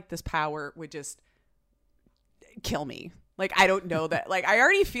feel like this power would just kill me. I don't know that. I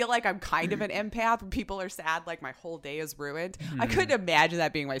already feel like I'm kind of an empath when people are sad. My whole day is ruined. I couldn't imagine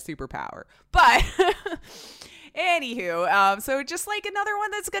that being my superpower. But anywho, so just another one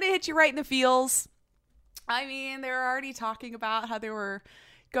that's going to hit you right in the feels. I mean, they're already talking about how they were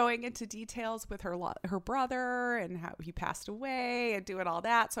going into details with her brother and how he passed away and doing all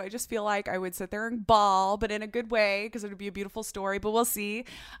that. So I just feel like I would sit there and bawl, but in a good way because it would be a beautiful story. But we'll see.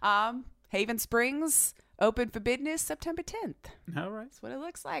 Haven Springs open for business September 10th. All right. That's what it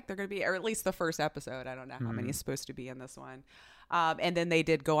looks like. They're going to be, or at least the first episode. I don't know how many is supposed to be in this one. And then they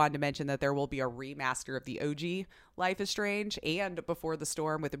did go on to mention that there will be a remaster of the OG Life is Strange and Before the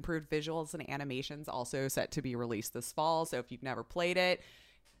Storm with improved visuals and animations, also set to be released this fall. So if you've never played it,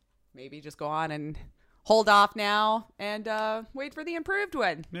 maybe just go on and hold off now and wait for the improved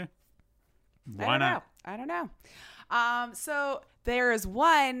one. Yeah. Why not? I don't know. So there is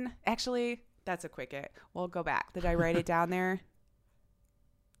one, actually, that's a quick it. We'll go back. Did I write it down there?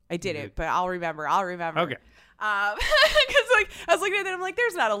 I didn't, but I'll remember. Okay. Because like I was looking at it, I'm like,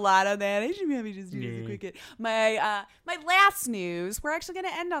 there's not a lot on that. I should maybe just do this a quick it. My last news, we're actually going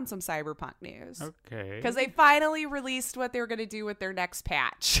to end on some Cyberpunk news. Okay. Because they finally released what they were going to do with their next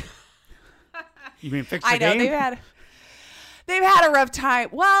patch. You mean fix the I know game? they've had a rough time.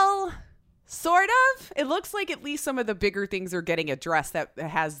 Well, sort of. It looks like at least some of the bigger things are getting addressed that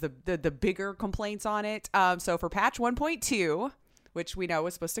has the bigger complaints on it. So for patch 1.2, which we know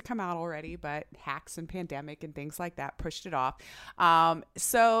was supposed to come out already, but hacks and pandemic and things like that pushed it off.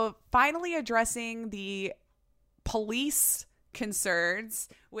 So finally addressing the police concerns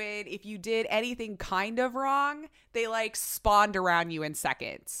when if you did anything kind of wrong, they like spawned around you in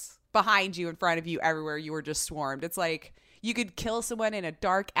seconds, behind you, in front of you, everywhere. You were just swarmed. It's like you could kill someone in a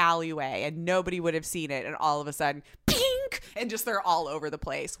dark alleyway and nobody would have seen it, and all of a sudden, pink, and just they're all over the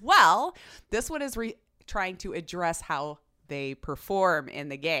place. Well, this one is trying to address how they perform in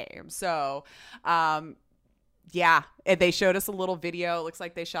the game. So, yeah, and they showed us a little video. It looks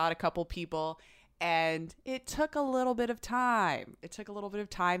like they shot a couple people, and it took a little bit of time.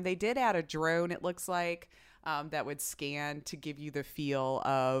 They did add a drone, it looks like, that would scan to give you the feel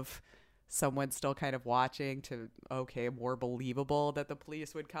of someone still kind of watching, to, okay, more believable that the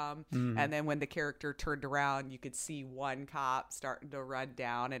police would come. And then when the character turned around, you could see one cop starting to run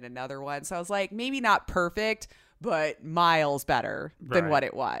down and another one. So I was like, maybe not perfect, but miles better than what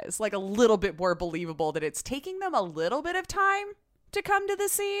it was. Like a little bit more believable that it's taking them a little bit of time to come to the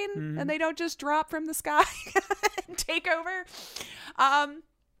scene and they don't just drop from the sky and take over.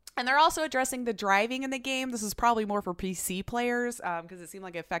 And they're also addressing the driving in the game. This is probably more for PC players because it seemed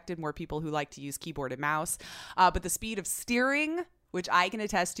like it affected more people who like to use keyboard and mouse. But the speed of steering, which I can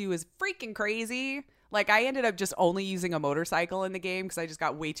attest to, is freaking crazy. Like, I ended up just only using a motorcycle in the game because I just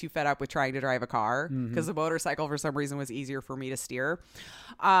got way too fed up with trying to drive a car because the motorcycle, for some reason, was easier for me to steer.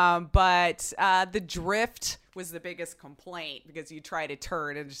 But the drift was the biggest complaint because you try to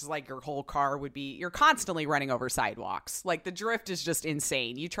turn and it's just like your whole car would be, you're constantly running over sidewalks. Like, the drift is just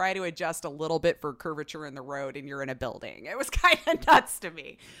insane. You try to adjust a little bit for curvature in the road and you're in a building. It was kind of nuts to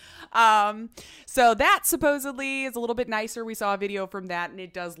me. So that supposedly is a little bit nicer. We saw a video from that and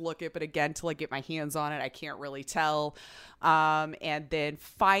it does look it, but again, till I get my hands on it, I can't really tell. And then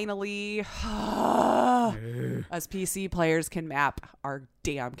finally, us PC players can map our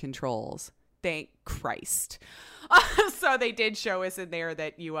damn controls. Thank Christ. So they did show us in there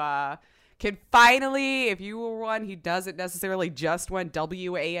that you can finally, if you were one who doesn't necessarily just want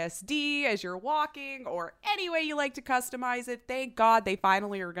WASD as you're walking or any way you like to customize it, thank God they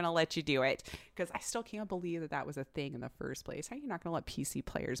finally are going to let you do it. Because I still can't believe that was a thing in the first place. How are you not going to let PC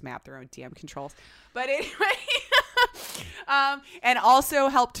players map their own damn controls? But anyway, and also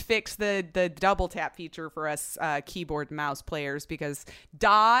helped fix the double tap feature for us keyboard and mouse players, because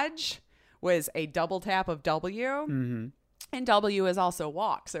dodge was a double tap of W. And W is also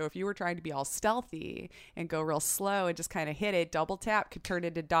walk. So if you were trying to be all stealthy and go real slow and just kind of hit it, double tap could turn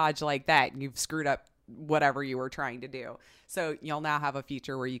into dodge like that. And you've screwed up whatever you were trying to do. So you'll now have a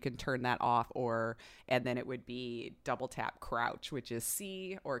feature where you can turn that off, and then it would be double tap crouch, which is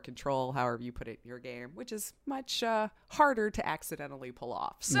C, or control, however you put it in your game, which is much harder to accidentally pull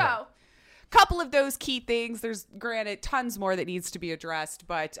off. So couple of those key things. There's, granted, tons more that needs to be addressed,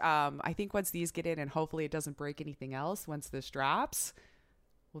 but I think once these get in, and hopefully it doesn't break anything else once this drops,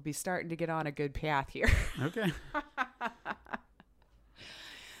 we'll be starting to get on a good path here. Okay.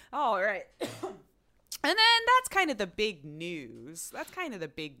 All right. And then that's kind of the big news.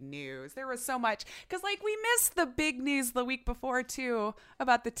 There was so much, because like we missed the big news the week before too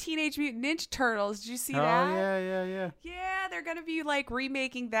about the Teenage Mutant Ninja Turtles. Did you see that? Oh, yeah. Yeah, they're going to be like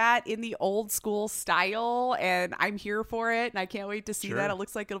remaking that in the old school style, and I'm here for it, and I can't wait to see that. It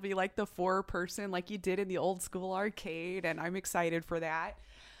looks like it'll be like the 4-person like you did in the old school arcade, and I'm excited for that.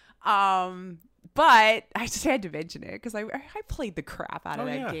 But I just had to mention it because I played the crap out of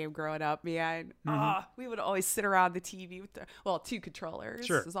that game growing up, man. We would always sit around the TV with 2 controllers.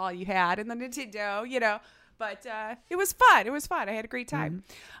 This is all you had, and the Nintendo, But it was fun. I had a great time.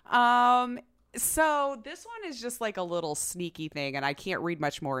 So this one is just like a little sneaky thing, and I can't read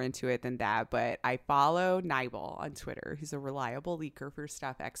much more into it than that, but I follow Nibel on Twitter. He's a reliable leaker for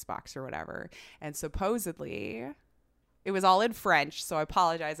stuff Xbox or whatever. And supposedly it was all in French, so I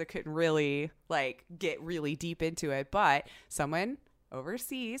apologize. I couldn't really like get really deep into it, but someone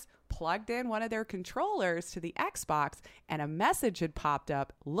overseas plugged in one of their controllers to the Xbox and a message had popped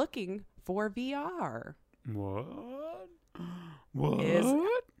up looking for VR. What?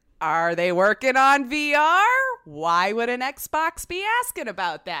 Are they working on VR? Why would an Xbox be asking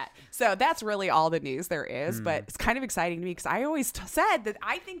about that? So that's really all the news there is, but it's kind of exciting to me because I always said that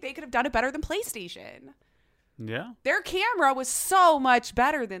I think they could have done it better than PlayStation. Yeah. Their camera was so much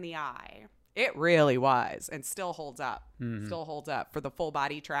better than the Eye. It really was, and still holds up. Still holds up for the full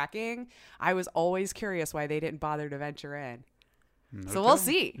body tracking. I was always curious why they didn't bother to venture in. So we'll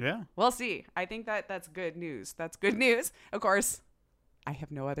see. Yeah. We'll see. I think that's good news. That's good news. Of course, I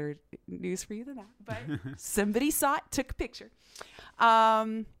have no other news for you than that, but somebody saw it, took a picture.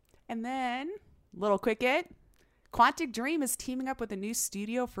 And then, little quick Quantic Dream is teaming up with a new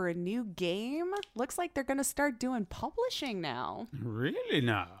studio for a new game. Looks like they're going to start doing publishing now. Really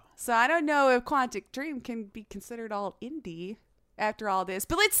now? So I don't know if Quantic Dream can be considered all indie after all this,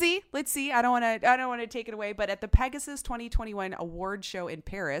 but let's see. I don't want to take it away, but at the Pegasus 2021 award show in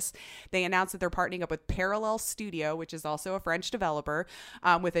Paris, they announced that they're partnering up with Parallel Studio, which is also a French developer,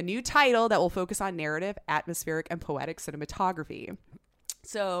 with a new title that will focus on narrative, atmospheric, and poetic cinematography.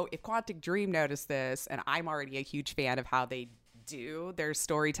 So if Quantic Dream noticed this, and I'm already a huge fan of how they do their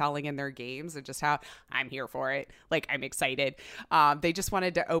storytelling in their games and just how I'm here for it. Like, I'm excited. They just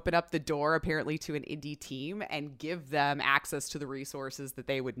wanted to open up the door apparently to an indie team and give them access to the resources that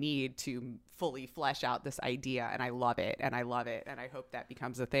they would need to fully flesh out this idea. And I love it. And I hope that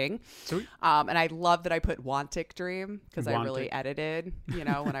becomes a thing. Sweet. And I love that I put Wantic Dream because I really edited,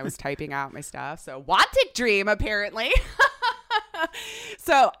 when I was typing out my stuff. So Wantic Dream, apparently.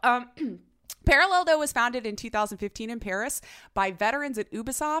 So, Parallel, though, was founded in 2015 in Paris by veterans at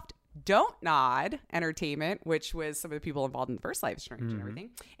Ubisoft, Don't Nod Entertainment, which was some of the people involved in the first Life is Strange and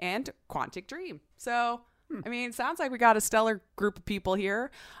everything, and Quantic Dream. So, I mean, it sounds like we got a stellar group of people here.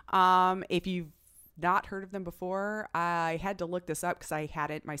 If you've not heard of them before, I had to look this up because I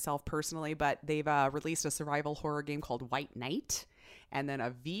had it myself personally, but they've released a survival horror game called White Knight, and then a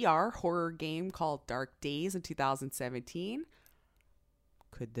VR horror game called Dark Days in 2017.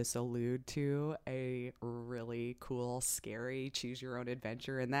 Could this allude to a really cool, scary, choose your own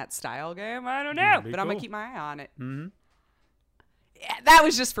adventure in that style game? I don't know, but I'm going to keep my eye on it. Mm-hmm. Yeah, that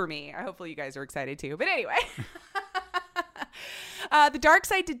was just for me. Hopefully you guys are excited too. But anyway, the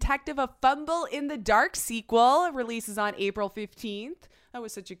Darkside Detective, a Fumble in the Dark sequel, releases on April 15th. That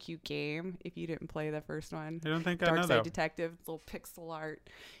was such a cute game. If you didn't play the first one, I don't think I know that. Darkside Detective, little pixel art,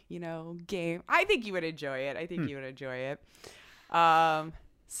 game. I think you would enjoy it.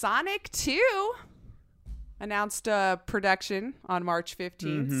 Sonic 2 announced production on March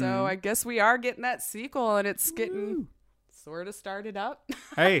 15th. So I guess we are getting that sequel, and it's getting sort of started up.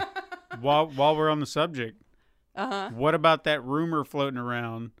 Hey, while we're on the subject, what about that rumor floating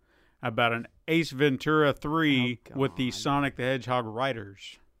around about an Ace Ventura 3 with the Sonic the Hedgehog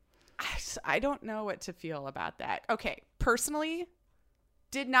writers? I don't know what to feel about that. Okay, personally,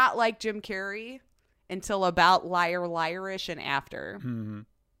 did not like Jim Carrey until about Liar Liarish and after.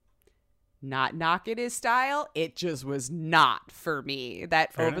 Not knocking his style, it just was not for me.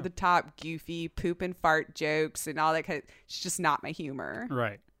 That over-the-top, goofy, poop and fart jokes and all that it's just not my humor.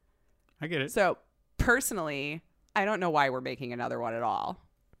 Right. I get it. So, personally, I don't know why we're making another one at all.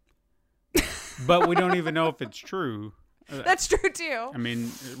 But we don't even know if it's true. That's true, too. I mean,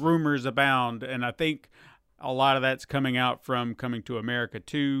 rumors abound, and I think a lot of that's coming out from Coming to America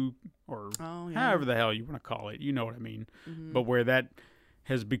 2, or however the hell you want to call it. You know what I mean. But where that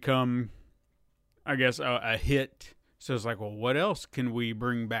has become, I guess, a hit. So it's like, well, what else can we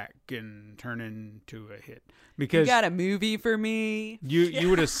bring back and turn into a hit? Because you got a movie for me.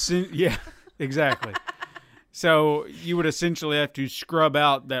 You would yeah, exactly. So you would essentially have to scrub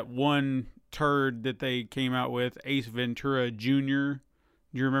out that one turd that they came out with, Ace Ventura Jr. Do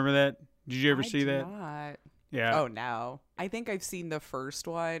you remember that? Did you ever see that? Not. Yeah. Oh, no. I think I've seen the first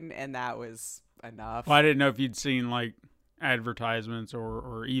one, and that was enough. Well, I didn't know if you'd seen, like, advertisements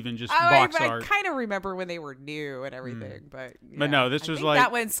or even just box art. I kind of remember when they were new and everything, but no, this was like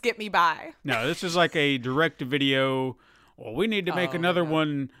that one skipped me by. No, this is like a direct-to-video. Well, we need to make another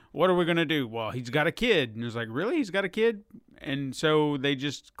one. What are we going to do? Well, he's got a kid. And it's like, really? He's got a kid? And so they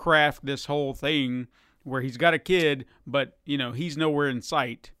just craft this whole thing where he's got a kid, but, he's nowhere in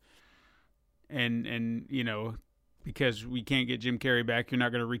sight. And because we can't get Jim Carrey back, you're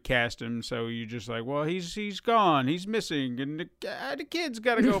not going to recast him. So you're just like, well, he's gone, he's missing, and the kid's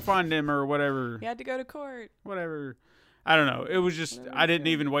got to go find him or whatever. He had to go to court. Whatever. I don't know. It was just, I didn't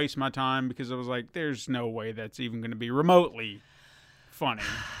even waste my time because I was like, there's no way that's even going to be remotely funny.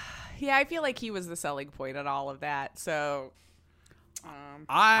 Yeah, I feel like he was the selling point on all of that. So,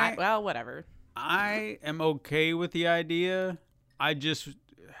 well, whatever. I am okay with the idea. I guess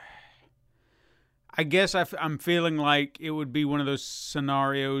I'm feeling like it would be one of those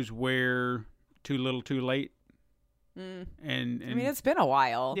scenarios where too little, too late. And I mean, it's been a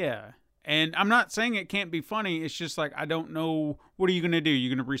while. Yeah. And I'm not saying it can't be funny. It's just like, I don't know. What are you going to do?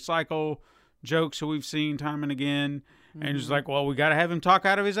 You're going to recycle jokes that we've seen time and again. Mm-hmm. And it's like, well, we got to have him talk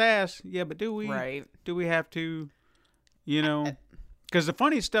out of his ass. Yeah, but do we? Right. Do we have to? You know? Because the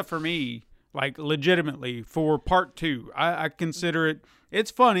funny stuff for me, like legitimately, for part 2, I consider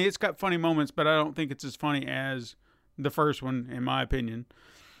it's funny. It's got funny moments, but I don't think it's as funny as the first one, in my opinion.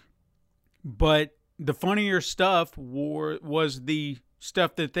 But the funnier stuff was the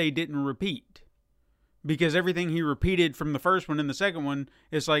stuff that they didn't repeat, because everything he repeated from the first one and the second one,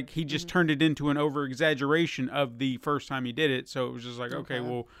 it's like he just turned it into an over exaggeration of the first time he did it. So it was just like, okay,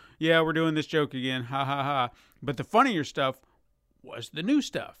 well, yeah, we're doing this joke again, ha ha ha. But the funnier stuff was the new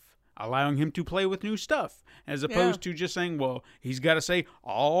stuff, allowing him to play with new stuff, as opposed to just saying, well, he's got to say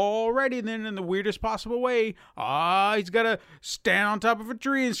already then in the weirdest possible way. He's got to stand on top of a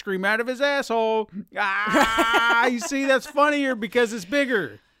tree and scream out of his asshole. You see, that's funnier because it's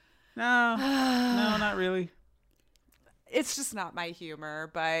bigger. No, not really. It's just not my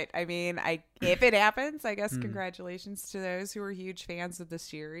humor, but I mean, if it happens, I guess congratulations to those who are huge fans of the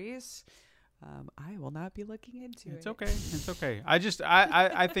series. I will not be looking into it. It's okay. It's okay.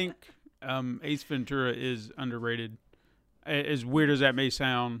 I think Ace Ventura is underrated. As weird as that may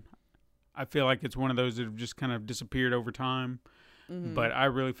sound, I feel like it's one of those that have just kind of disappeared over time. Mm-hmm. But I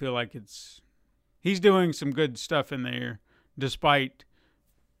really feel like he's doing some good stuff in there, despite,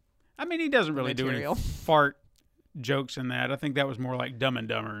 I mean, he doesn't really do any fart jokes in that. I think that was more like Dumb and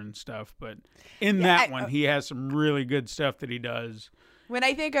Dumber and stuff. But in that one, he has some really good stuff that he does. When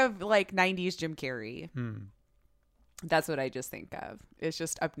I think of like 90s Jim Carrey, that's what I just think of. It's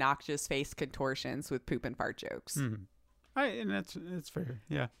just obnoxious face contortions with poop and fart jokes. And that's fair,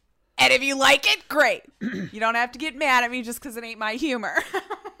 yeah. And if you like it, great. You don't have to get mad at me just because it ain't my humor.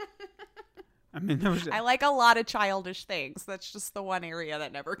 I mean, I like a lot of childish things. That's just the one area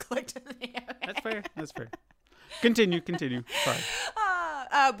that never clicked in the anime. That's fair. Continue. Sorry.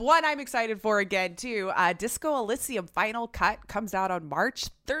 One I'm excited for again, too. Disco Elysium Final Cut comes out on March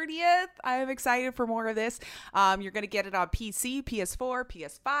 30th. I'm excited for more of this. You're going to get it on PC, PS4,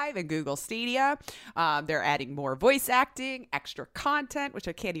 PS5, and Google Stadia. They're adding more voice acting, extra content, which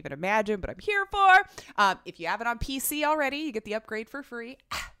I can't even imagine, but I'm here for. If you have it on PC already, you get the upgrade for free.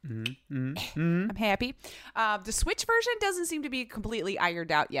 I'm happy. The Switch version doesn't seem to be completely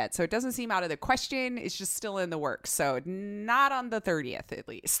ironed out yet, so it doesn't seem out of the question. It's just still in the works, so not on the 30th at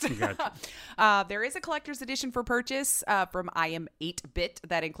least. Gotcha. There is a collector's edition for purchase from I Am 8-Bit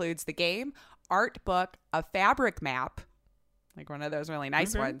that includes the game, art book, a fabric map, like one of those really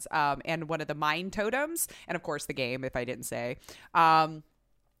nice ones, and one of the mine totems, and of course the game, if I didn't say.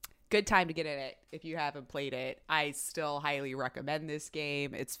 Good time to get in it if you haven't played it. I still highly recommend this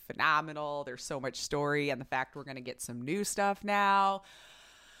game. It's phenomenal. There's so much story, and the fact we're going to get some new stuff now.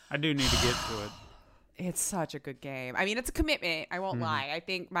 I do need to get to it. It's such a good game. I mean, it's a commitment. I won't lie. I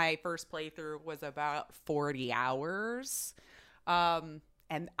think my first playthrough was about 40 hours. And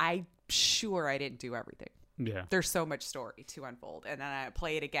I'm sure I didn't do everything. Yeah. There's so much story to unfold. And then I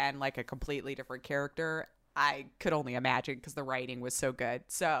play it again like a completely different character. I could only imagine because the writing was so good.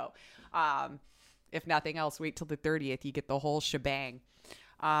 So, if nothing else, wait till the 30th. You get the whole shebang.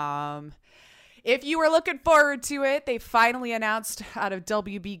 If you were looking forward to it, they finally announced out of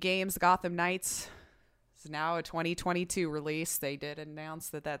WB Games Gotham Knights. It's now a 2022 release. They did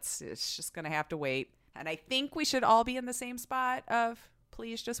announce it's just going to have to wait. And I think we should all be in the same spot of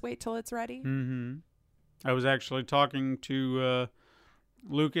please just wait till it's ready. Mm-hmm. I was actually talking to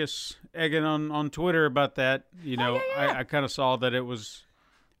Lucas Egan on Twitter about that. You know, I kind of saw that it was.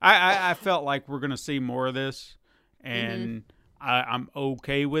 I felt like we're going to see more of this, and I'm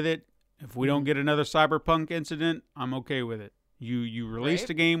okay with it. If we don't get another Cyberpunk incident, I'm okay with it. You release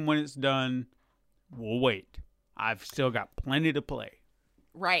the game when it's done. We'll wait. I've still got plenty to play.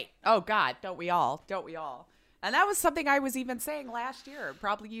 Right. Oh, God. Don't we all? And that was something I was even saying last year.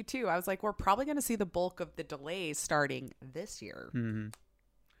 Probably you too. I was like, we're probably going to see the bulk of the delays starting this year. Mm-hmm.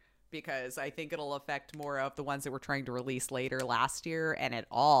 because I think it'll affect more of the ones that we're trying to release later last year and at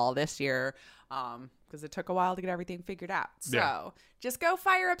all this year, because it took a while to get everything figured out. So just go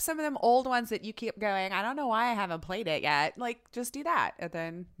fire up some of them old ones that you keep going, I don't know why I haven't played it yet. Like, just do that, and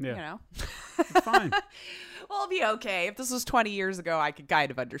then, you know. It's fine. Well, it'll be okay. If this was 20 years ago, I could kind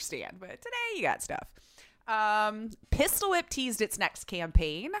of understand. But today, you got stuff. Pistol Whip teased its next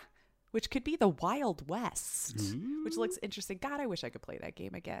campaign, which could be the Wild West, which looks interesting. God, I wish I could play that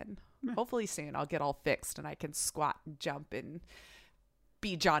game again. Hopefully soon I'll get all fixed and I can squat and jump and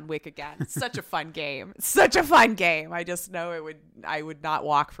be John Wick again. It's such a fun game. Such a fun game. I just know I would not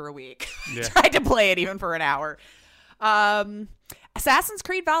walk for a week. Tried to play it even for an hour. Assassin's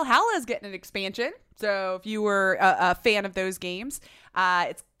Creed Valhalla is getting an expansion. So if you were a fan of those games,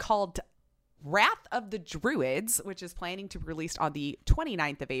 it's called Wrath of the Druids, which is planning to be released on the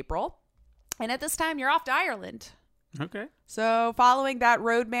 29th of April. And at this time, you're off to Ireland. Okay. So following that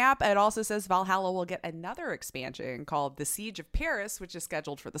roadmap, it also says Valhalla will get another expansion called The Siege of Paris, which is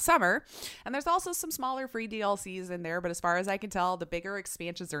scheduled for the summer. And there's also some smaller free DLCs in there. But as far as I can tell, the bigger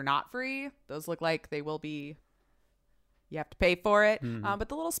expansions are not free. Those look like they will be... You have to pay for it. But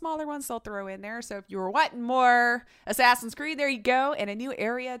the little smaller ones they'll throw in there. So if you were wanting more Assassin's Creed, there you go. And a new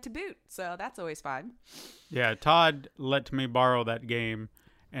area to boot. So that's always fun. Yeah, Todd let me borrow that game.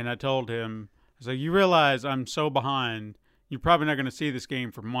 And I told him, so you realize I'm so behind. You're probably not going to see this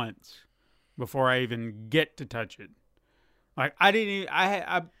game for months before I even get to touch it. Like, I didn't even,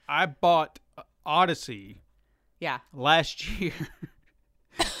 I bought Odyssey last year.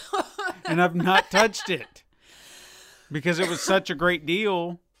 And I've not touched it. Because it was such a great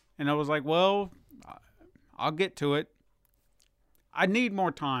deal, and I was like, well, I'll get to it. I need more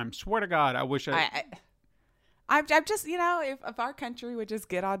time. Swear to God, I wish I'm just, if our country would just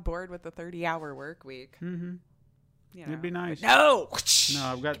get on board with the 30-hour work week. It'd be nice. No,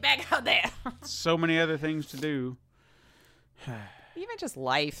 I've got get back out there. so many other things to do. Even just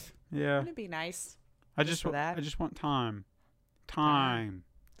life. Yeah. Wouldn't it be nice? I just want time. Time.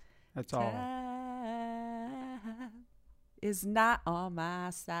 That's all. Is not on my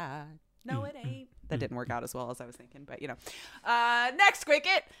side. No, it ain't. That didn't work out as well as I was thinking, but next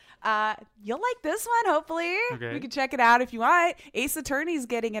Quicket. You'll like this one, hopefully. Okay. We can check it out if you want. Ace Attorney's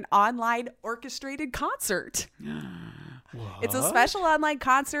getting an online orchestrated concert. It's a special online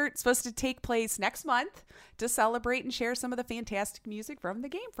concert supposed to take place next month to celebrate and share some of the fantastic music from the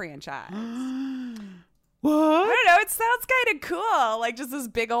game franchise. What? I don't know. It sounds kind of cool. Like just this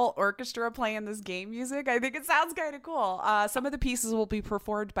big old orchestra playing this game music. I think it sounds kind of cool. Some of the pieces will be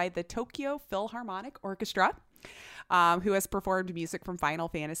performed by the Tokyo Philharmonic Orchestra, who has performed music from Final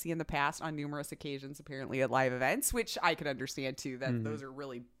Fantasy in the past on numerous occasions, apparently at live events, which I could understand too, that those are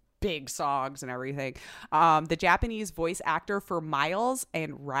really big songs and everything. The Japanese voice actor for Miles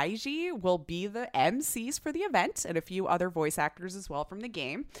and Raiji will be the MCs for the event, and a few other voice actors as well from the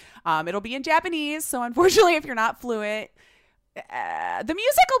game. It'll be in Japanese, so unfortunately, if you're not fluent, the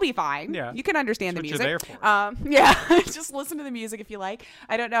music will be fine. Yeah, you can understand the that's music. what you're Yeah, just listen to the music if you like.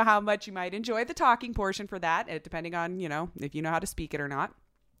 I don't know how much you might enjoy the talking portion for that, depending on if you know how to speak it or not.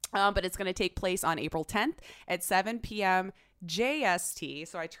 But it's going to take place on April 10th at 7 p.m. JST.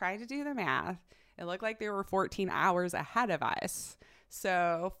 So I tried to do the math. It looked like they were 14 hours ahead of us.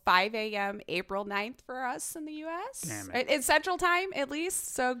 So 5 a.m. April 9th for us in the U.S. Damn it. It's Central Time at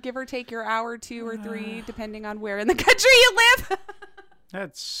least. So give or take your hour, 2 or 3, depending on where in the country you live.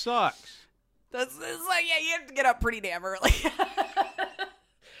 That sucks. It's like, yeah, you have to get up pretty damn early.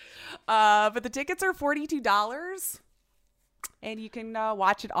 But the tickets are $42. And you can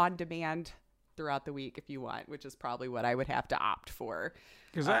watch it on demand throughout the week if you want, which is probably what I would have to opt for.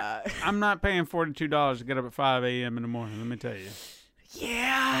 Because I'm not paying $42 to get up at 5 a.m. in the morning, let me tell you.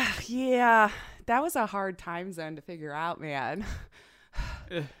 Yeah. That was a hard time zone to figure out, man.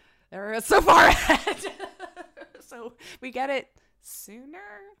 They're so far ahead. So we get it sooner?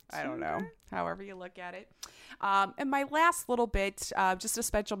 I don't know. However you look at it. And my last little bit, just a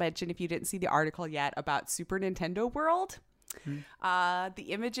special mention if you didn't see the article yet about Super Nintendo World. The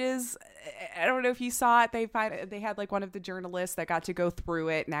images, I don't know if you saw it. They had like one of the journalists that got to go through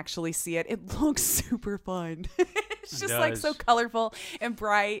it and actually see it. It looks super fun. It's just like so colorful and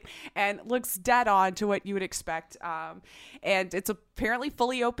bright and looks dead on to what you would expect. And it's apparently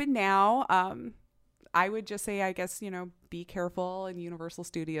fully open now. I would just say, I guess, be careful in Universal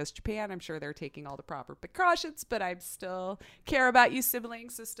Studios Japan. I'm sure they're taking all the proper precautions, but I still care about you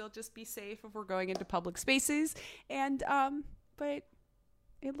siblings, so still just be safe if we're going into public spaces. And, but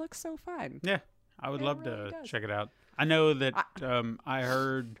it looks so fun. Yeah, I would love to check it out. I know that I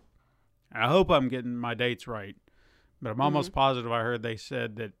heard, I hope I'm getting my dates right, but I'm almost positive I heard they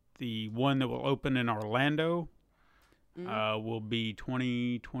said that the one that will open in Orlando will be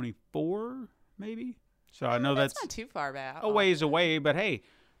 2024, maybe. So I know that's not too far back. a ways away, but hey,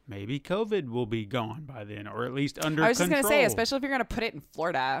 maybe COVID will be gone by then, or at least under control. I was just going to say, especially if you're going to put it in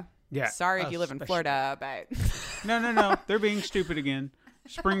Florida. Yeah. Sorry if you live in Florida, but... No. They're being stupid again.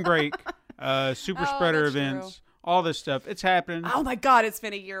 Spring break, super spreader events, true. all this stuff. It's happening. Oh my God, it's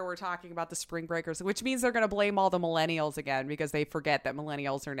been a year we're talking about the spring breakers, which means they're going to blame all the millennials again because they forget that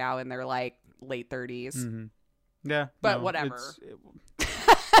millennials are now in their like late 30s. Mm-hmm. Yeah. But whatever.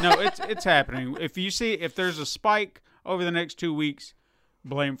 It's happening. If there's a spike over the next 2 weeks,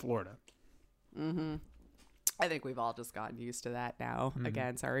 blame Florida. Mm-hmm. I think we've all just gotten used to that now. Mm-hmm.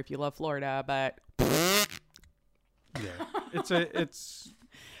 Again, sorry if you love Florida, but yeah, it's.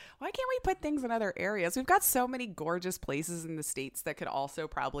 Why can't we put things in other areas? We've got so many gorgeous places in the States that could also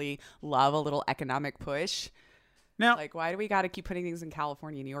probably love a little economic push. Now, like, why do we got to keep putting things in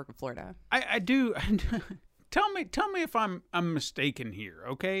California, New York, and Florida? I do. Tell me if I'm mistaken here,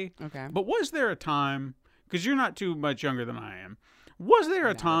 okay? Okay. But was there a time, because you're not too much younger than I am, was there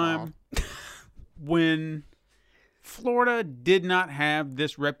a time when Florida did not have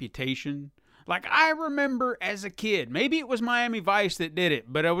this reputation? Like, I remember as a kid, maybe it was Miami Vice that did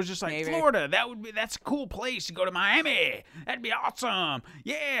it, but I was just like, maybe. Florida, that's a cool place to go to Miami. That'd be awesome.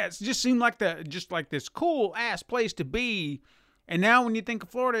 Yeah, it just seemed like this cool ass place to be. And now when you think of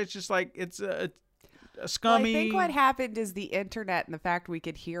Florida, it's just like it's a scummy. Well, I think what happened is the internet and the fact we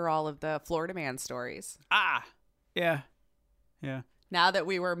could hear all of the Florida Man stories. Yeah. Now that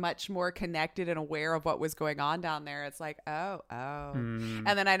we were much more connected and aware of what was going on down there, it's like, oh. And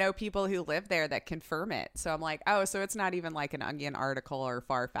then I know people who live there that confirm it. So I'm like, oh, so it's not even like an Onion article or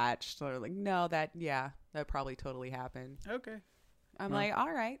far-fetched. So they're like, no, that probably totally happened. Okay. I'm like,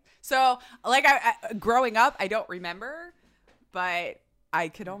 all right. So like I growing up, I don't remember, but I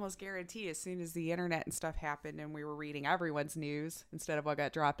could almost guarantee as soon as the internet and stuff happened and we were reading everyone's news instead of what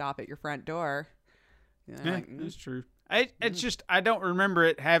got dropped off at your front door. That's true. It's just, I don't remember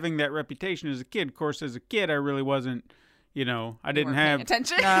it having that reputation as a kid. Of course, as a kid, I really wasn't, I didn't have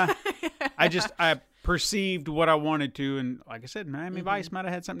attention. I perceived what I wanted to. And like I said, Miami Vice might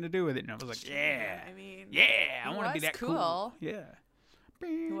have had something to do with it. And I was like, I want to be that cool. Yeah.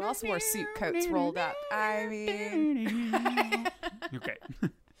 Who else wore suit coats rolled up? I mean. Okay.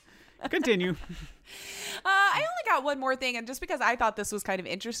 Continue. I only got one more thing, and just because I thought this was kind of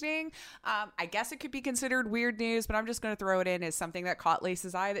interesting, I guess it could be considered weird news, but I'm just going to throw it in as something that caught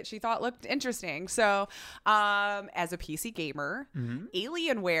Lace's eye that she thought looked interesting. So, as a PC gamer,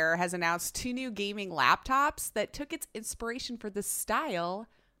 Alienware has announced 2 new gaming laptops that took its inspiration for the style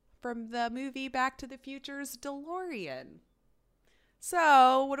from the movie Back to the Future's DeLorean.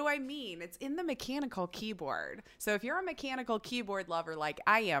 So what do I mean? It's in the mechanical keyboard. So if you're a mechanical keyboard lover like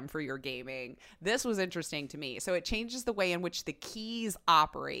I am for your gaming, this was interesting to me. So it changes the way in which the keys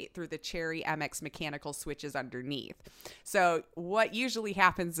operate through the Cherry MX mechanical switches underneath. So what usually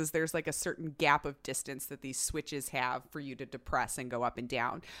happens is there's like a certain gap of distance that these switches have for you to depress and go up and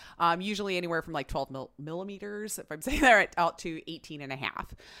down. Usually anywhere from like 12 millimeters, if I'm saying that right, out to 18 and a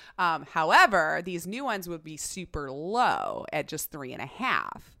half. However, these new ones would be super low at just 3.5,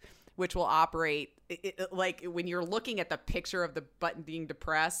 which will operate like when you're looking at the picture of the button being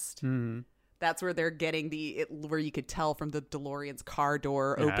depressed. That's where they're getting where you could tell from the DeLorean's car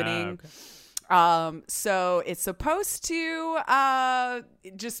door opening. Okay. So it's supposed to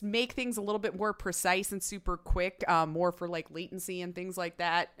just make things a little bit more precise and super quick, more for like latency and things like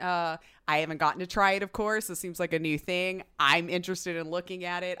that. I haven't gotten to try it, of course. This seems like a new thing. I'm interested in looking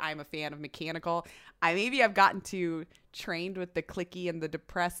at it. I'm a fan of mechanical. I've gotten to trained with the clicky and the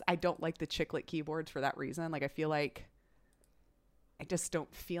depress. I don't like the chiclet keyboards for that reason. Like I feel like I just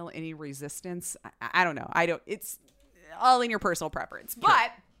don't feel any resistance. I don't know. It's all in your personal preference,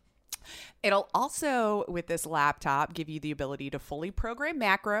 but it'll also, with this laptop, give you the ability to fully program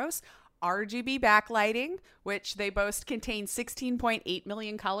macros, RGB backlighting, which they boast contains 16.8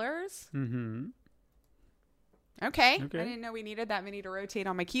 million colors. Okay. I didn't know we needed that many to rotate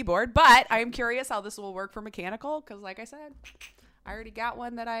on my keyboard, but I am curious how this will work for mechanical because, like I said, I already got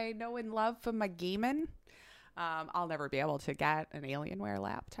one that I know and love for my gaming. I'll never be able to get an Alienware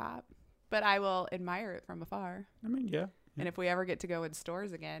laptop, but I will admire it from afar. I mean, yeah. And if we ever get to go in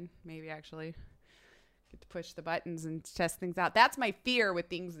stores again, maybe actually get to push the buttons and test things out. That's my fear with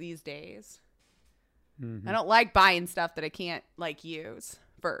things these days. I don't like buying stuff that I can't use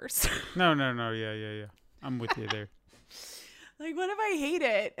first. No. Yeah. I'm with you there. Like, what if I hate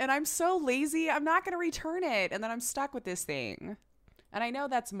it and I'm so lazy, I'm not going to return it, and then I'm stuck with this thing? And I know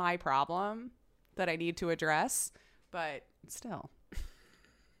that's my problem that I need to address, but still.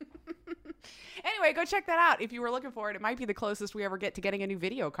 Anyway, go check that out if you were looking for it. It might be the closest we ever get to getting a new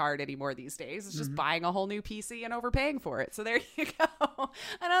video card anymore these days. It's just buying a whole new PC and overpaying for it. So there you go.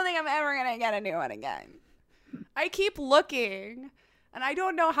 I don't think I'm ever going to get a new one again. I keep looking, and I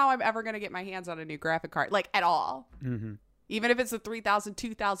don't know how I'm ever going to get my hands on a new graphic card, like at all. Mm-hmm. Even if it's a 3,000,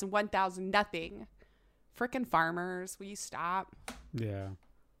 2,000, 1,000, nothing. Frickin' farmers, will you stop? Yeah.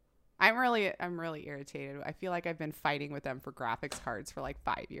 I'm really irritated. I feel like I've been fighting with them for graphics cards for like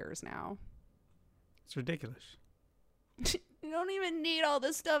 5 years now. It's ridiculous. You don't even need all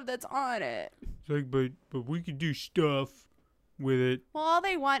the stuff that's on it. It's like, but we could do stuff with it. Well, all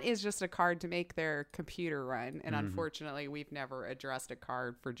they want is just a card to make their computer run. And unfortunately, we've never addressed a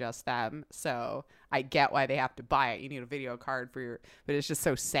card for just them. So I get why they have to buy it. You need a video card for your... But it's just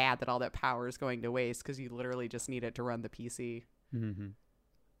so sad that all that power is going to waste because you literally just need it to run the PC. Mm-hmm.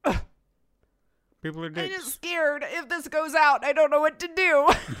 People are dicks. I'm just scared. If this goes out, I don't know what to do.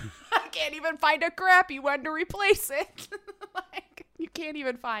 I can't even find a crappy one to replace it. Like, you can't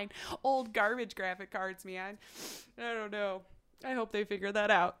even find old garbage graphic cards, man. I don't know. I hope they figure that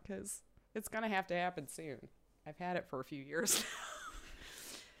out because it's going to have to happen soon. I've had it for a few years now.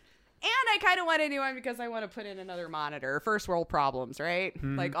 And I kind of want a new one because I want to put in another monitor. First world problems, right?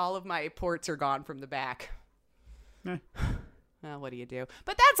 Mm-hmm. Like all of my ports are gone from the back. Eh. Well, what do you do?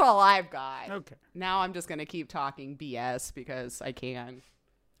 But that's all I've got. Okay. Now I'm just going to keep talking BS because I can.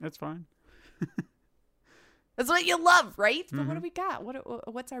 That's fine. That's what you love, right? But what do we got?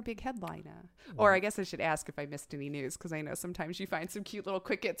 What's our big headline? Or I guess I should ask if I missed any news because I know sometimes you find some cute little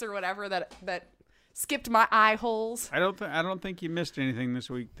quick hits or whatever that skipped my eye holes. I don't think you missed anything this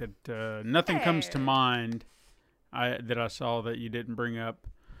week that nothing comes to mind that I saw that you didn't bring up.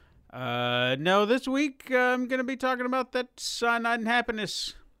 No, this week I'm going to be talking about that Cyanide and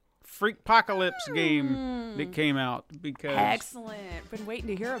Happiness Freakpocalypse game that came out because... Excellent. Been waiting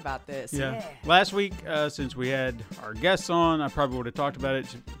to hear about this. Yeah. Last week, since we had our guests on, I probably would have talked about it.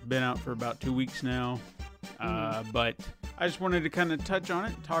 It's been out for about 2 weeks now. But I just wanted to kind of touch on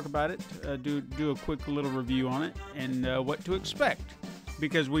it, talk about it, do a quick little review on it, and what to expect.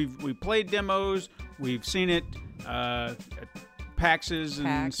 Because we played demos, we've seen it at PAXs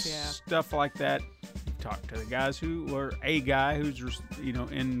and stuff like that. Talk to the guys or a guy who's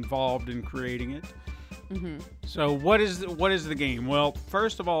involved in creating it. Mm-hmm. So what is the game? Well,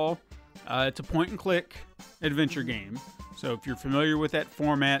 first of all, it's a point and click adventure game. So if you're familiar with that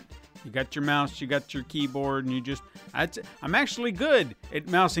format, you got your mouse, you got your keyboard, and I'm actually good at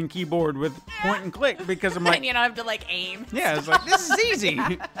mouse and keyboard with point and click because I'm like, and you don't have to like aim. Yeah, it's like this is easy.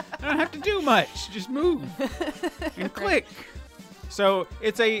 I don't have to do much. Just move and click. So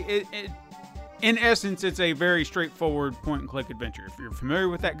it's in essence, it's a very straightforward point-and-click adventure. If you're familiar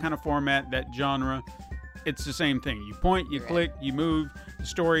with that kind of format, that genre, it's the same thing. You point, you click, you move. The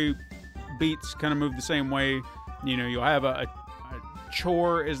story beats kind of move the same way. You'll have a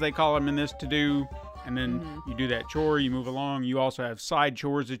chore, as they call them in this, to do, and then you do that chore, you move along. You also have side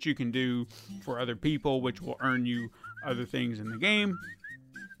chores that you can do for other people, which will earn you other things in the game.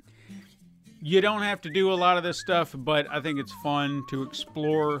 You don't have to do a lot of this stuff, but I think it's fun to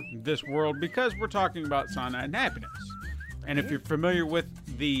explore this world because we're talking about Cyanide and Happiness. And if you're familiar with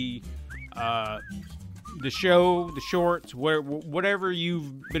the show, the shorts, whatever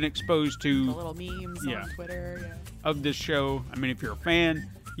you've been exposed to, the little memes on Twitter of this show, I mean, if you're a fan,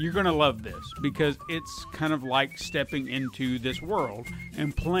 you're going to love this because it's kind of like stepping into this world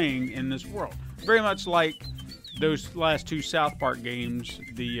and playing in this world. Very much like those last two South Park games,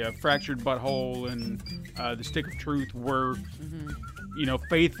 the Fractured Butthole and the Stick of Truth were,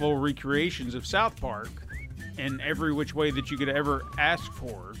 faithful recreations of South Park in every which way that you could ever ask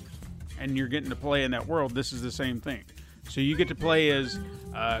for, and you're getting to play in that world. This is the same thing. So you get to play as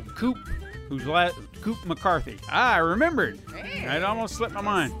Coop, Coop McCarthy. I remembered. Hey. It almost slipped my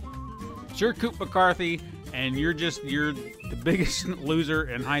mind. It's your Coop McCarthy, and you're the biggest loser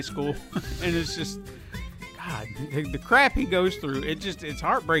in high school, and it's just... God, the crap he goes through, it's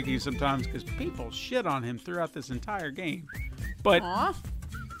heartbreaking sometimes because people shit on him throughout this entire game. But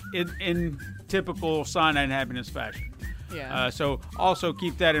in typical Cyanide and Happiness fashion. Yeah. So also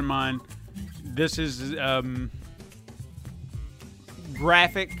keep that in mind. This is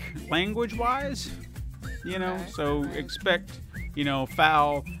graphic language-wise, so expect,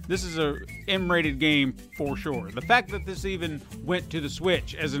 foul. This is a M-rated game for sure. The fact that this even went to the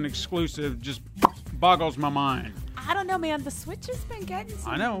Switch as an exclusive just boggles my mind. I don't know, man. The Switch has been getting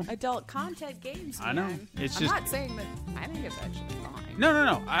some adult content games, man. I know. I'm not saying that. I think it's actually fine.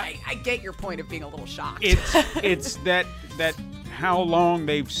 No. I get your point of being a little shocked. It's that how long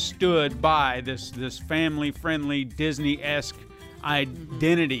they've stood by this family-friendly Disney-esque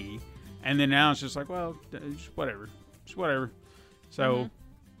identity And then now it's just like, well, it's whatever. It's whatever. So,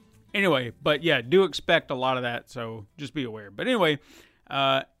 anyway, but yeah, do expect a lot of that, so just be aware. But anyway,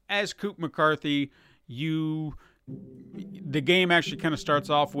 as Coop McCarthy, the game actually kind of starts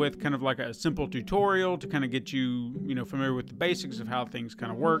off with kind of like a simple tutorial to kind of get you, familiar with the basics of how things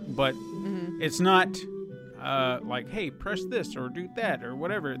kind of work, but it's not like, hey, press this or do that or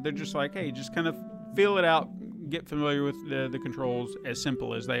whatever. They're just like, hey, just kind of feel it out, get familiar with the controls, as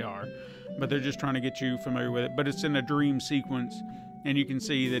simple as they are. But they're just trying to get you familiar with it. But it's in a dream sequence, and you can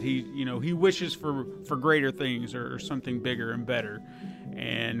see that he wishes for greater things or something bigger and better.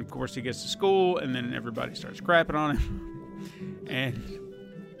 And of course, he gets to school, and then everybody starts crapping on him. And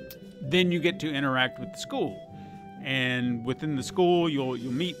then you get to interact with the school. And within the school, you'll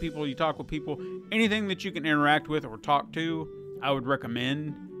meet people, you talk with people. Anything that you can interact with or talk to, I would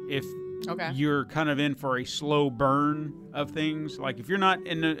recommend if you're kind of in for a slow burn of things. Like if you're not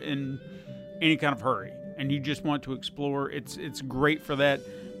in any kind of hurry and you just want to explore, it's great for that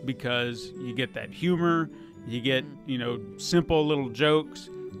because you get that humor, you get simple little jokes,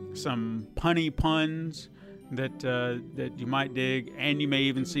 some punny puns that you might dig, and you may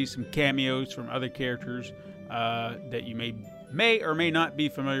even see some cameos from other characters that you may or may not be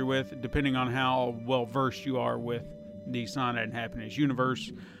familiar with, depending on how well versed you are with the Sonnet and Happiness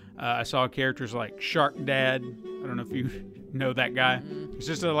universe. I saw characters like Shark Dad. I don't know if you know that guy. It's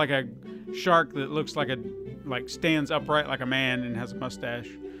just like a shark that looks like stands upright like a man and has a mustache.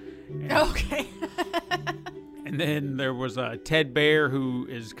 Okay. And then there was Ted Bear, who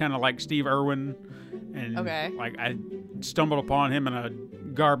is kind of like Steve Irwin. And like I stumbled upon him in a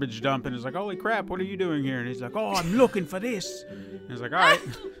garbage dump and is like, holy crap, what are you doing here? And he's like, oh, I'm looking for this. And I was like, all right.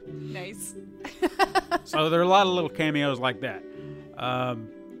 Nice. So there are a lot of little cameos like that.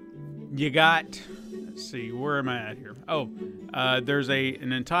 You got, let's see, where am I at here? Oh, there's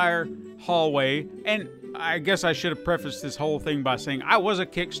an entire hallway, and I guess I should have prefaced this whole thing by saying I was a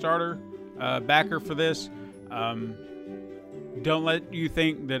Kickstarter backer for this. Don't let you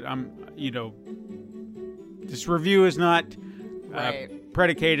think that I'm, this review is not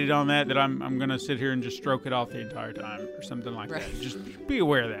predicated on that I'm going to sit here and just stroke it off the entire time or something like that. Just be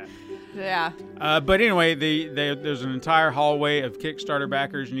aware of that. Yeah. But anyway, there's an entire hallway of Kickstarter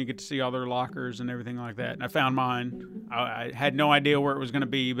backers, and you get to see all their lockers and everything like that. And I found mine. I had no idea where it was going to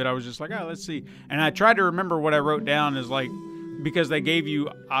be, but I was just like, oh, let's see. And I tried to remember what I wrote down is like, because they gave you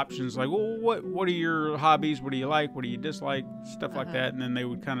options like, well, what are your hobbies? What do you like? What do you dislike? Stuff like that. And then they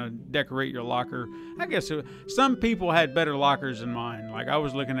would kind of decorate your locker. I guess some people had better lockers than mine. Like I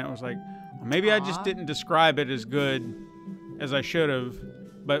was looking at it, I was like, well, maybe I just didn't describe it as good as I should have.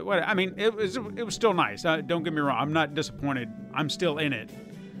 But it was still nice. Don't get me wrong. I'm not disappointed. I'm still in it.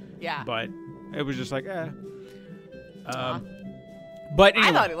 Yeah. But it was just like, But anyway.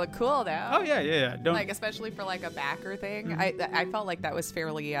 I thought it looked cool though. Oh yeah. Don't like, especially for like a backer thing. I felt like that was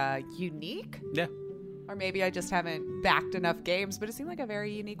fairly unique. Yeah. Or maybe I just haven't backed enough games, but it seemed like a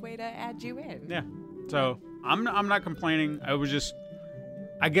very unique way to add you in. Yeah. So I'm not complaining. I was just,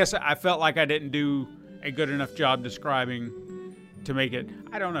 I guess I felt like I didn't do a good enough job describing to make it.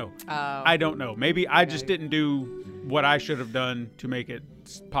 I don't know. I don't know. Maybe I just didn't do what I should have done to make it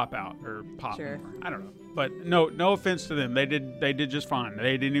pop out or pop. Sure. More. I don't know. But no offense to them. They did just fine.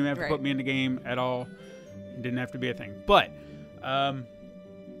 They didn't even have to put me in the game at all. It didn't have to be a thing. But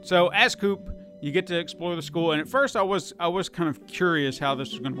so as Coop, you get to explore the school. And at first I was kind of curious how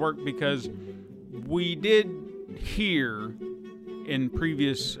this was going to work because we did hear in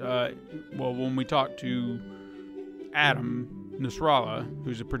previous when we talked to Adam Nasrallah,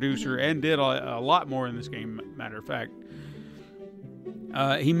 who's a producer and did a lot more in this game, matter of fact.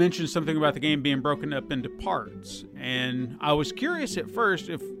 He mentioned something about the game being broken up into parts, and I was curious at first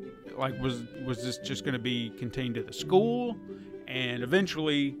if, like, was this just going to be contained to the school, and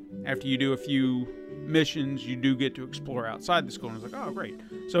eventually, after you do a few missions, you do get to explore outside the school, and I was like, oh, great.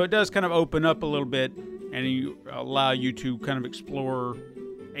 So it does kind of open up a little bit, and you allow you to kind of explore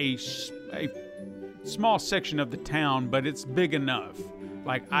a small section of the town, but it's big enough.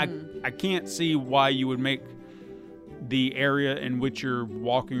 Like, I can't see why you would make the area in which you're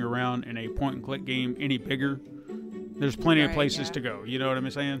walking around in a point-and-click game any bigger. There's plenty of places to go. You know what I'm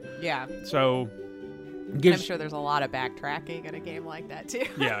saying? Yeah. So, I'm sure there's a lot of backtracking in a game like that, too.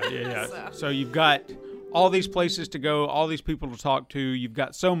 Yeah. So you've got all these places to go, all these people to talk to. You've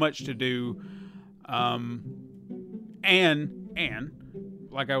got so much to do. And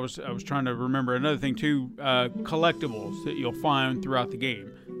like I was trying to remember another thing, too, collectibles that you'll find throughout the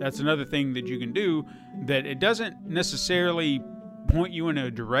game. That's another thing that you can do that it doesn't necessarily point you in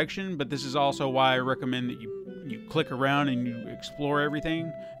a direction, but this is also why I recommend that you you click around and you explore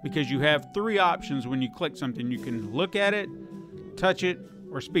everything, because you have 3 options when you click something. You can look at it, touch it,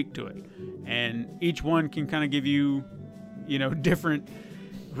 or speak to it. And each one can kind of give you, different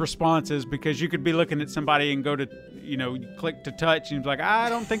responses, because you could be looking at somebody and go to, you click to touch and he's like, I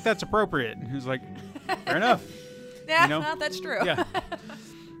don't think that's appropriate. And he's like, fair enough. Yeah, well, that's true. Yeah.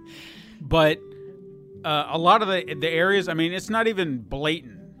 But a lot of the areas, I mean, it's not even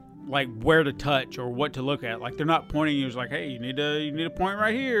blatant, like where to touch or what to look at. Like they're not pointing you as like, hey, you need to point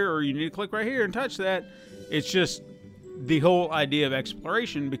right here, or you need to click right here and touch that. It's just the whole idea of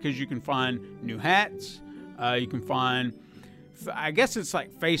exploration, because you can find new hats. You can find, I guess it's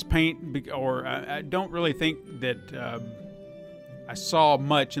like face paint, or I don't really think that I saw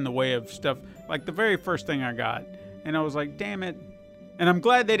much in the way of stuff. Like the very first thing I got, and I was like, damn it. And I'm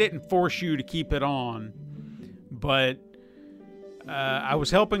glad they didn't force you to keep it on. But I was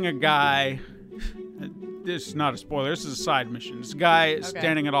helping a guy. This is not a spoiler. This is a side mission. This guy is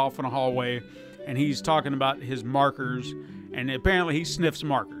standing off in a hallway, and he's talking about his markers. And apparently he sniffs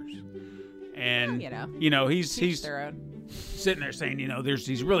markers. And, he's sitting there saying, there's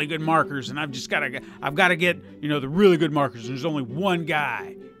these really good markers, and I've got to get, the really good markers. There's only one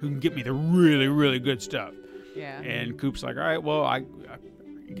guy who can get me the really, really good stuff. Yeah. And Coop's like, all right, well, I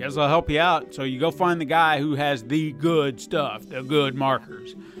guess I'll help you out. So you go find the guy who has the good stuff, the good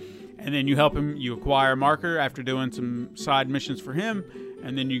markers. And then you help him, you acquire a marker after doing some side missions for him.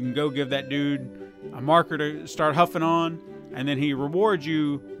 And then you can go give that dude a marker to start huffing on. And then he rewards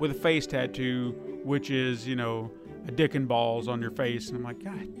you with a face tattoo, which is, a dick and balls on your face. And I'm like,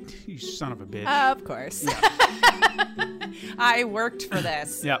 God, you son of a bitch. Of course. Yeah. I worked for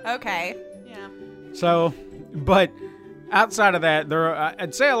this. Yep. Okay. Yeah. So, but outside of that,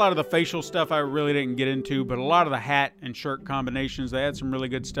 I'd say a lot of the facial stuff I really didn't get into, but a lot of the hat and shirt combinations, they had some really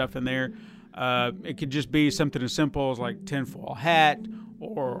good stuff in there. It could just be something as simple as like tinfoil hat,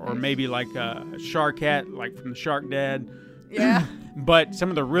 or maybe like a shark hat, like from the Shark Dad. Yeah. But some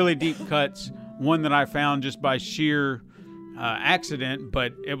of the really deep cuts, one that I found just by sheer accident,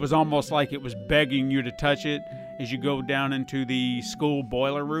 but it was almost like it was begging you to touch it, is you go down into the school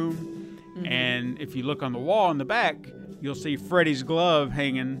boiler room. And if you look on the wall in the back, you'll see Freddy's glove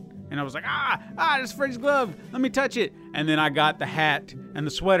hanging. And I was like, that's Freddy's glove. Let me touch it. And then I got the hat and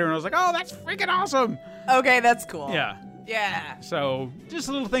the sweater, and I was like, oh, that's freaking awesome. Okay, that's cool. Yeah. Yeah. So just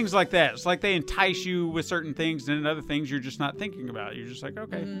little things like that. It's like they entice you with certain things, and then other things you're just not thinking about. You're just like,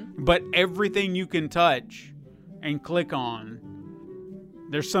 okay. But everything you can touch and click on,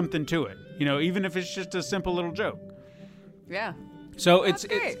 there's something to it. Even if it's just a simple little joke. Yeah. So That's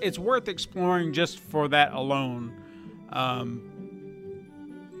it's worth exploring just for that alone.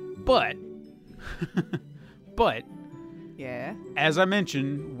 But yeah, as I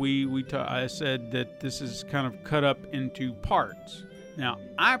mentioned, I said that this is kind of cut up into parts. Now,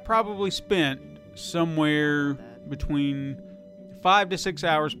 I probably spent somewhere between 5 to 6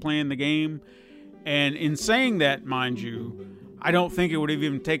 hours playing the game, and in saying that, mind you, I don't think it would have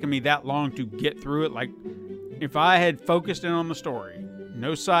even taken me that long to get through it. Like, if I had focused in on the story,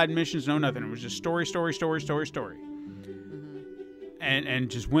 no side missions, no nothing, it was just story. And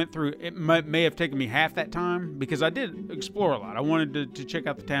just went through. It may have taken me half that time, because I did explore a lot. I wanted to check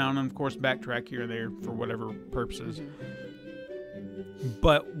out the town and, of course, backtrack here and there for whatever purposes.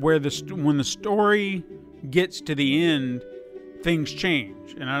 But when the story gets to the end, things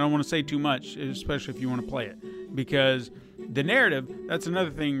change. And I don't want to say too much, especially if you want to play it, because the narrative, that's another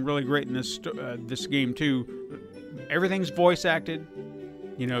thing really great in this game too. Everything's voice acted,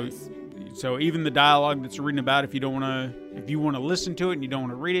 so even the dialogue that's written about, if you want to listen to it and you don't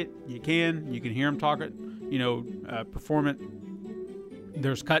want to read it, you can hear them talk it, perform it.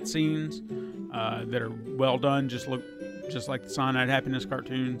 There's cutscenes that are well done, just like the Cyanide Happiness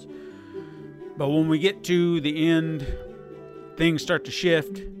cartoons. But when we get to the end, things start to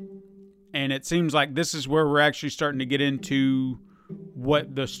shift. And it seems like this is where we're actually starting to get into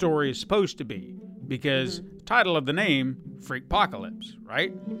what the story is supposed to be. Because title of the name, Freakpocalypse,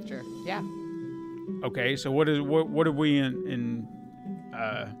 right? Sure. Yeah. Okay, so what are we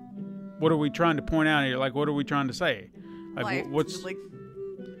what are we trying to point out here? Like, what are we trying to say? Like what's like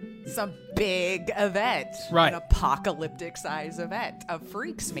some big event, right? An apocalyptic size event of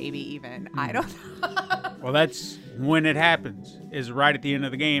freaks, maybe even. I don't know. Well, that's when it happens, is right at the end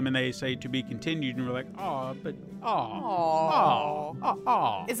of the game, and they say to be continued, and we're like,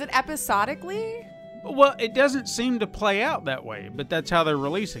 Is it episodically? Well, it doesn't seem to play out that way, but that's how they're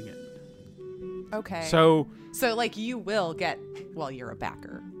releasing it. Okay. So like you will get, well, you're a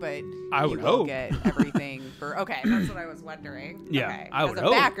backer, but I you would will hope. get everything for, okay, that's what I was wondering. Yeah, okay. I would As a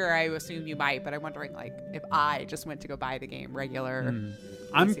hope. backer, I assume you might, but I'm wondering, like, if I just went to go buy the game regular,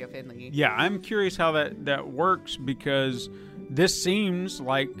 Lucio Finley. yeah, I'm curious how that works, because this seems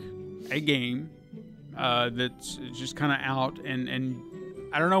like a game that's just kind of out, and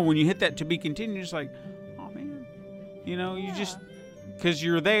I don't know, when you hit that to be continued, it's like, oh man, you know, you just, because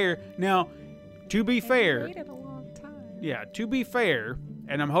you're there now. To be fair, Waited a long time. yeah, to be fair,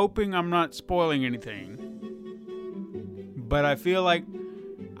 and I'm hoping I'm not spoiling anything, but I feel like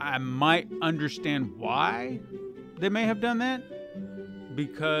I might understand why they may have done that,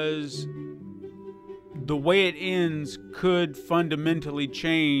 because the way it ends could fundamentally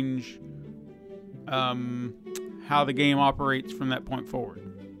change how the game operates from that point forward.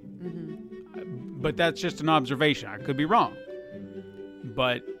 But that's just an observation. I could be wrong,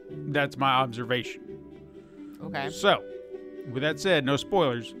 but that's my observation. Okay. So, with that said, no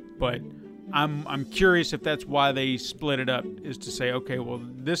spoilers, but I'm curious if that's why they split it up, is to say, okay, well,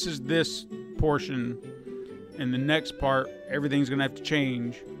 this is this portion, and the next part, everything's going to have to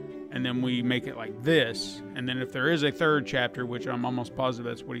change, and then we make it like this, and then if there is a third chapter, which I'm almost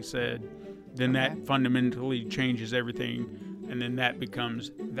positive that's what he said, then that fundamentally changes everything, and then that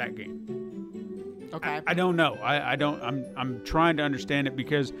becomes that game. Okay. I don't know. I don't. I'm trying to understand it,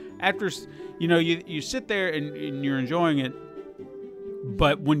 because after, you know, you sit there and you're enjoying it,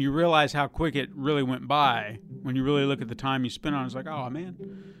 but when you realize how quick it really went by, when you really look at the time you spent on it, it's like, oh man,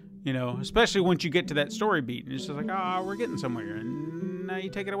 you know, especially once you get to that story beat, and it's just like, oh, we're getting somewhere, and now you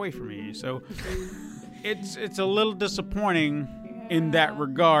take it away from me. So it's a little disappointing in that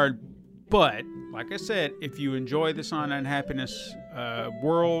regard. But like I said, if you enjoy the Cyanide Happiness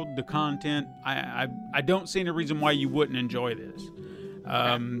world, the content, I don't see any reason why you wouldn't enjoy this.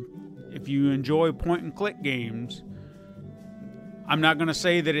 If you enjoy point and click games, I'm not going to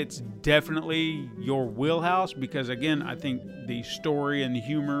say that it's definitely your wheelhouse, because again, I think the story and the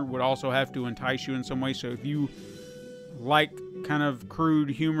humor would also have to entice you in some way. So if you like kind of crude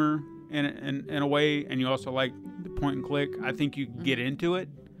humor in a way, and you also like the point and click, I think you can get into it.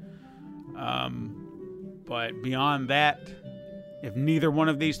 But beyond that, if neither one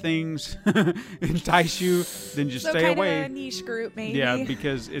of these things entice you, then just stay kind away. of a niche group, maybe. Yeah,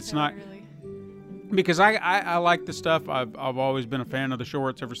 because it's not. Really. Because I like the stuff. I've always been a fan of the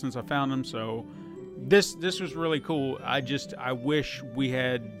shorts ever since I found them. So this was really cool. I wish we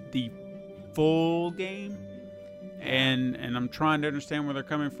had the full game, and I'm trying to understand where they're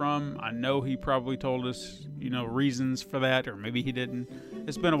coming from. I know he probably told us, you know, reasons for that, or maybe he didn't.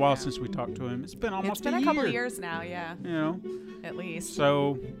 It's been a while since we talked to him. It's been almost a year. couple of years now, yeah. You know, at least.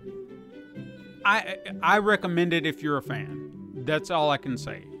 So I recommend it if you're a fan. That's all I can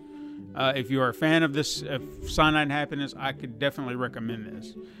say. If you are a fan of this Cyanide Happiness, I could definitely recommend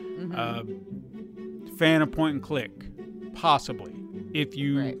this. Fan of point and click, possibly, if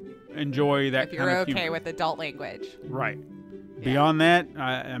you enjoy that if kind you're of humor. okay with adult language. Right. Beyond that,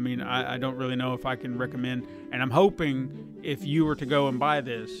 I mean, I don't really know if I can recommend. And I'm hoping if you were to go and buy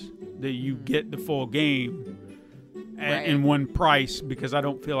this, that you get the full game in one price, because I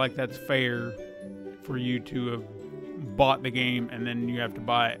don't feel like that's fair for you to have bought the game and then you have to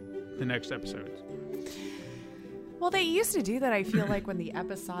buy the next episodes. Well, they used to do that, I feel like, when the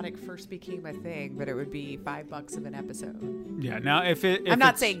episodic first became a thing, but it would be $5 of an episode. Yeah. Now, if I'm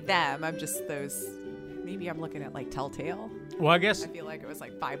not saying them, I'm just those. Maybe I'm looking at like Telltale. Well, I guess. I feel like it was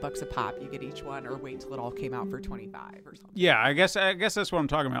like $5 a pop. You get each one, or wait till it all came out for $25 or something. Yeah, I guess that's what I'm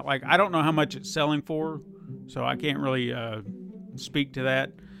talking about. Like, I don't know how much it's selling for, so I can't really speak to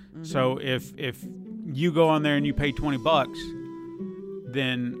that. So if you go on there and you pay $20,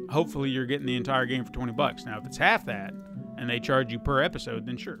 then hopefully you're getting the entire game for $20. Now, if it's half that and they charge you per episode,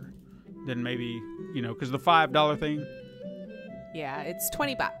 then sure. Then maybe, you know, because the $5 thing. Yeah, it's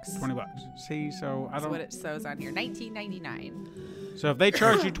 $20. $20. See, so I That's don't. what it shows on here. $19.99. So if they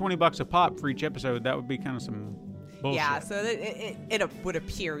charge you $20 a pop for each episode, that would be kind of some bullshit. Yeah, so it would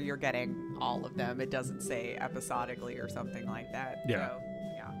appear you're getting all of them. It doesn't say episodically or something like that. Yeah. So,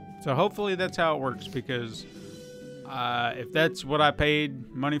 yeah. So hopefully that's how it works, because if that's what I paid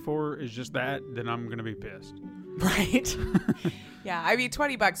money for is just that, then I'm gonna be pissed. Right. Yeah, I mean,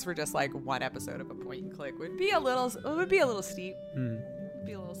 $20 for just like one episode of a point and click would be a little steep. Be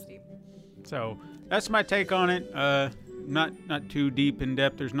a little steep. So that's my take on it. Not too deep in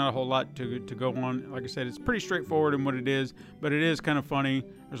depth. There's not a whole lot to go on. Like I said, it's pretty straightforward in what it is, but it is kind of funny.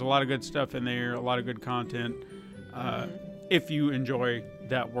 There's a lot of good stuff in there, a lot of good content. If you enjoy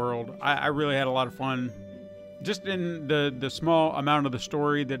that world, I really had a lot of fun. Just in the small amount of the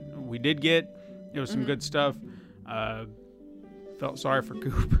story that we did get, It was some good stuff. Felt sorry for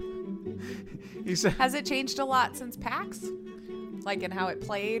Coop. He said, Has it changed a lot since PAX? Like in how it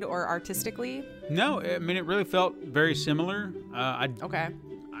played or artistically? no, I mean, it really felt very similar. Okay.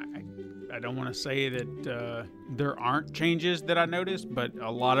 I don't want to say that there aren't changes that I noticed, but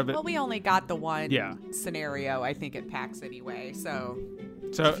a lot of it. Well, we only got the one Yeah. scenario, I think, at PAX anyway. So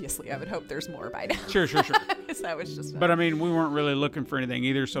So obviously, I would hope there's more by now. sure. So that was just. But I mean, we weren't really looking for anything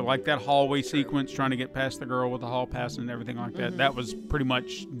either. So like that hallway sequence, trying to get past the girl with the hall pass and everything like that, that was pretty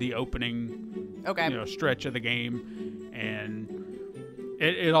much the opening, Okay. stretch of the game, and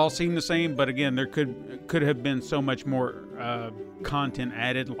it all seemed the same. But again, there could have been so much more content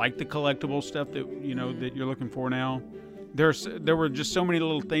added, like the collectible stuff that that you're looking for now. There were just so many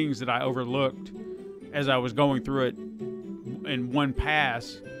little things that I overlooked as I was going through it in one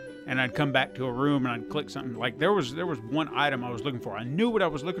pass, and I'd come back to a room and I'd click something. Like there was one item I was looking for. I knew what I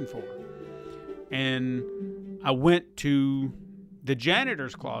was looking for, and I went to the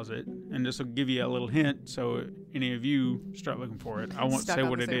janitor's closet, and this will give you a little hint. So any of you start looking for it. I won't Stuck say on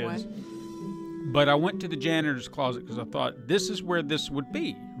what the it same is. one. But I went to the janitor's closet because I thought this is where this would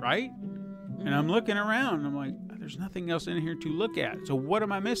be, right? And I'm looking around, and I'm like, there's nothing else in here to look at. So what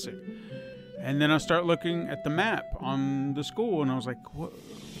am I missing? And then I start looking at the map on the school, and I was like,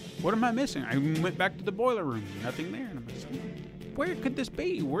 what am I missing? I went back to the boiler room, nothing there. And I'm like, where could this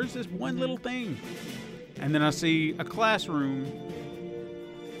be? Where's this one little thing? And then I see a classroom,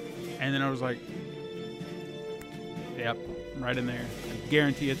 and then I was like, yep, right in there. I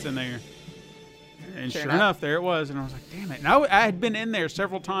guarantee it's in there. And sure enough, there it was. And I was like, damn it. And I had been in there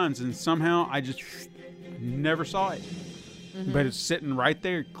several times, and somehow I just never saw it. But it's sitting right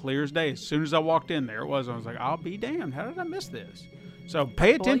there, clear as day. As soon as I walked in, there it was. I was like, I'll be damned. How did I miss this? So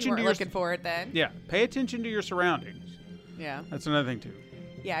pay attention you to weren't your looking for it then. Yeah, pay attention to your surroundings. Yeah. That's another thing too.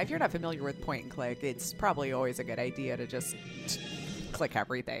 Yeah, if you're not familiar with point and click, it's probably always a good idea to just click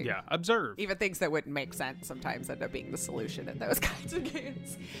everything. Yeah, observe. Even things that wouldn't make sense sometimes end up being the solution in those kinds of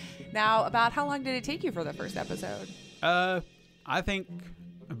games. Now, about how long did it take you for the first episode? I think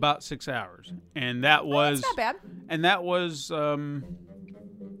about 6 hours, and that was That's not bad. And that was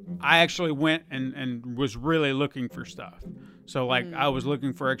I actually went and was really looking for stuff. So like I was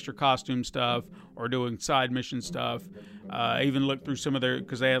looking for extra costume stuff or doing side mission stuff. I even looked through some of their,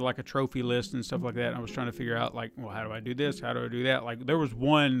 because they had like a trophy list and stuff like that. And I was trying to figure out like, well, how do I do this? How do I do that? Like there was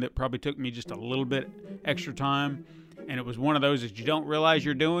one that probably took me just a little bit extra time. And it was one of those that you don't realize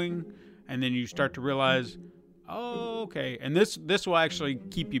you're doing. And then you start to realize, oh, okay. And this will actually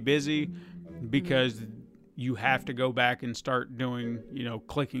keep you busy because you have to go back and start doing,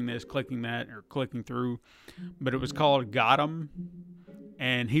 clicking this, clicking that, or clicking through. But it was called Gotham,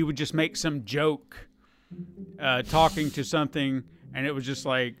 and he would just make some joke talking to something, and it was just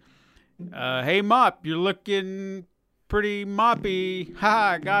like, hey, Mop, you're looking pretty moppy.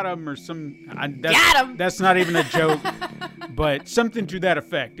 Ha, got him, or some. Got him! That's not even a joke, but something to that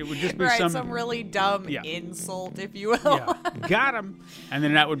effect. It would just be Right, some really dumb Yeah. insult, if you will. Yeah, got him, and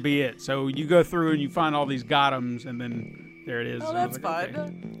then that would be it. So you go through and you find all these got 'ems, and then there it is. Oh, And I was that's like, fun.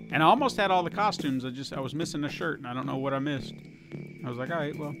 okay. And I almost had all the costumes. I was missing a shirt, and I don't know what I missed. I was like, all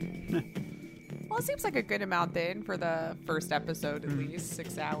right, well, Well, it seems like a good amount then for the first episode, at least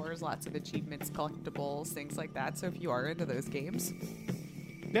 6 hours, lots of achievements, collectibles, things like that. So if you are into those games,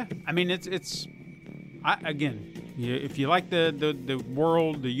 yeah. I mean, it's. If you like the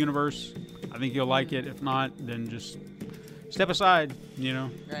world, the universe, I think you'll like it. If not, then just step aside.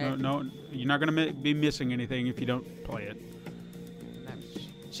 Right. No, you're not gonna be missing anything if you don't play it. I'm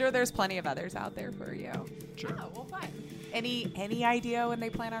sure there's plenty of others out there for you. Sure. Oh, well, fun. Any idea when they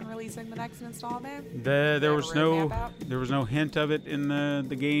plan on releasing the next installment? There have a was no hint of it in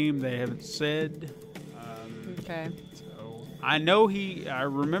the game. They haven't said. Okay. So I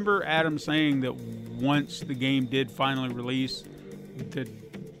remember Adam saying that once the game did finally release, the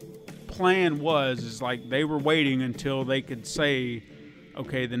plan is like they were waiting until they could say,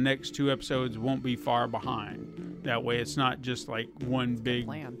 okay, the next 2 episodes won't be far behind. That way it's not just like one big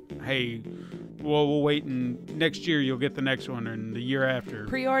Plan. Hey, well, we'll wait, and next year you'll get the next one, and the year after.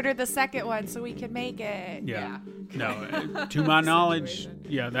 Pre-order the second one so we can make it. Yeah. No, to my knowledge,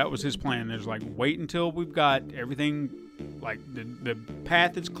 that was his plan. There's like, wait until we've got everything, like the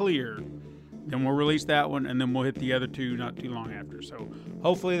path is clear, then we'll release that one, and then we'll hit the other 2 not too long after. So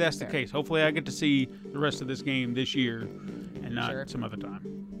hopefully that's the case. Hopefully I get to see the rest of this game this year and not some other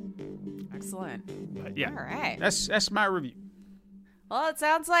time. Excellent. But yeah, All right. that's my review. Well, it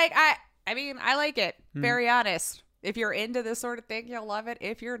sounds like I like it. Very honest. If you're into this sort of thing, you'll love it.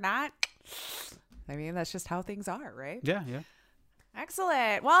 If you're not, that's just how things are, right? Yeah.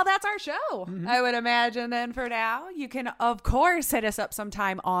 Excellent. Well, that's our show, I would imagine, then, for now. You can, of course, hit us up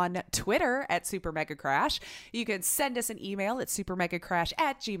sometime on Twitter at Super Mega Crash. You can send us an email at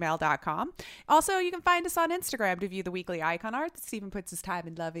supermegacrash@gmail.com. Also, you can find us on Instagram to view the weekly icon art that Stephen puts his time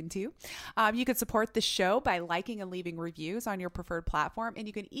and love into. You can support the show by liking and leaving reviews on your preferred platform. And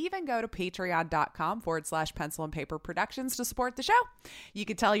you can even go to patreon.com/Pencil and Paper Productions to support the show. You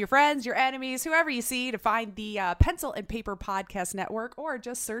can tell your friends, your enemies, whoever you see to find the Pencil and Paper Podcast Network, or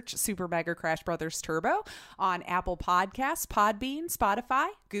just search Super Mega Crash Brothers Turbo on Apple Podcasts, Podbean, Spotify,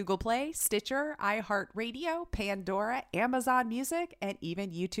 Google Play, Stitcher, iHeartRadio, Pandora, Amazon Music, and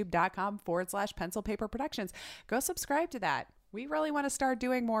even youtube.com/Pencil Paper Productions. Go subscribe to that. We really want to start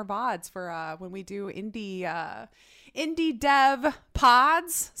doing more VODs for when we do indie dev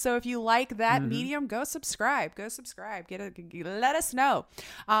pods. So if you like that medium, go subscribe. Let us know.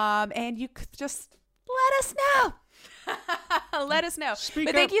 And you could just let us know. Let us know.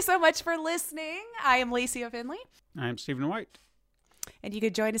 Thank you so much for listening. I am Lacey Finley. I am Stephen White. And you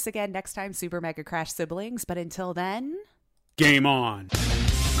can join us again next time, Super Mega Crash siblings. But until then, game on.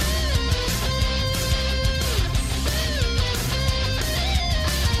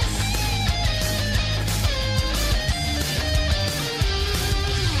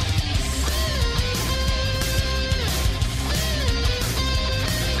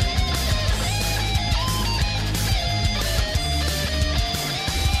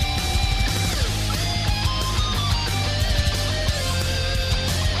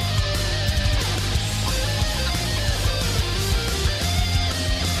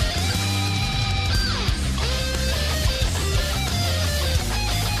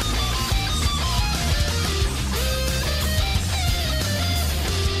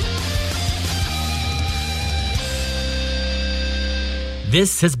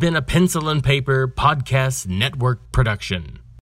 This has been a Pencil and Paper Podcast Network production.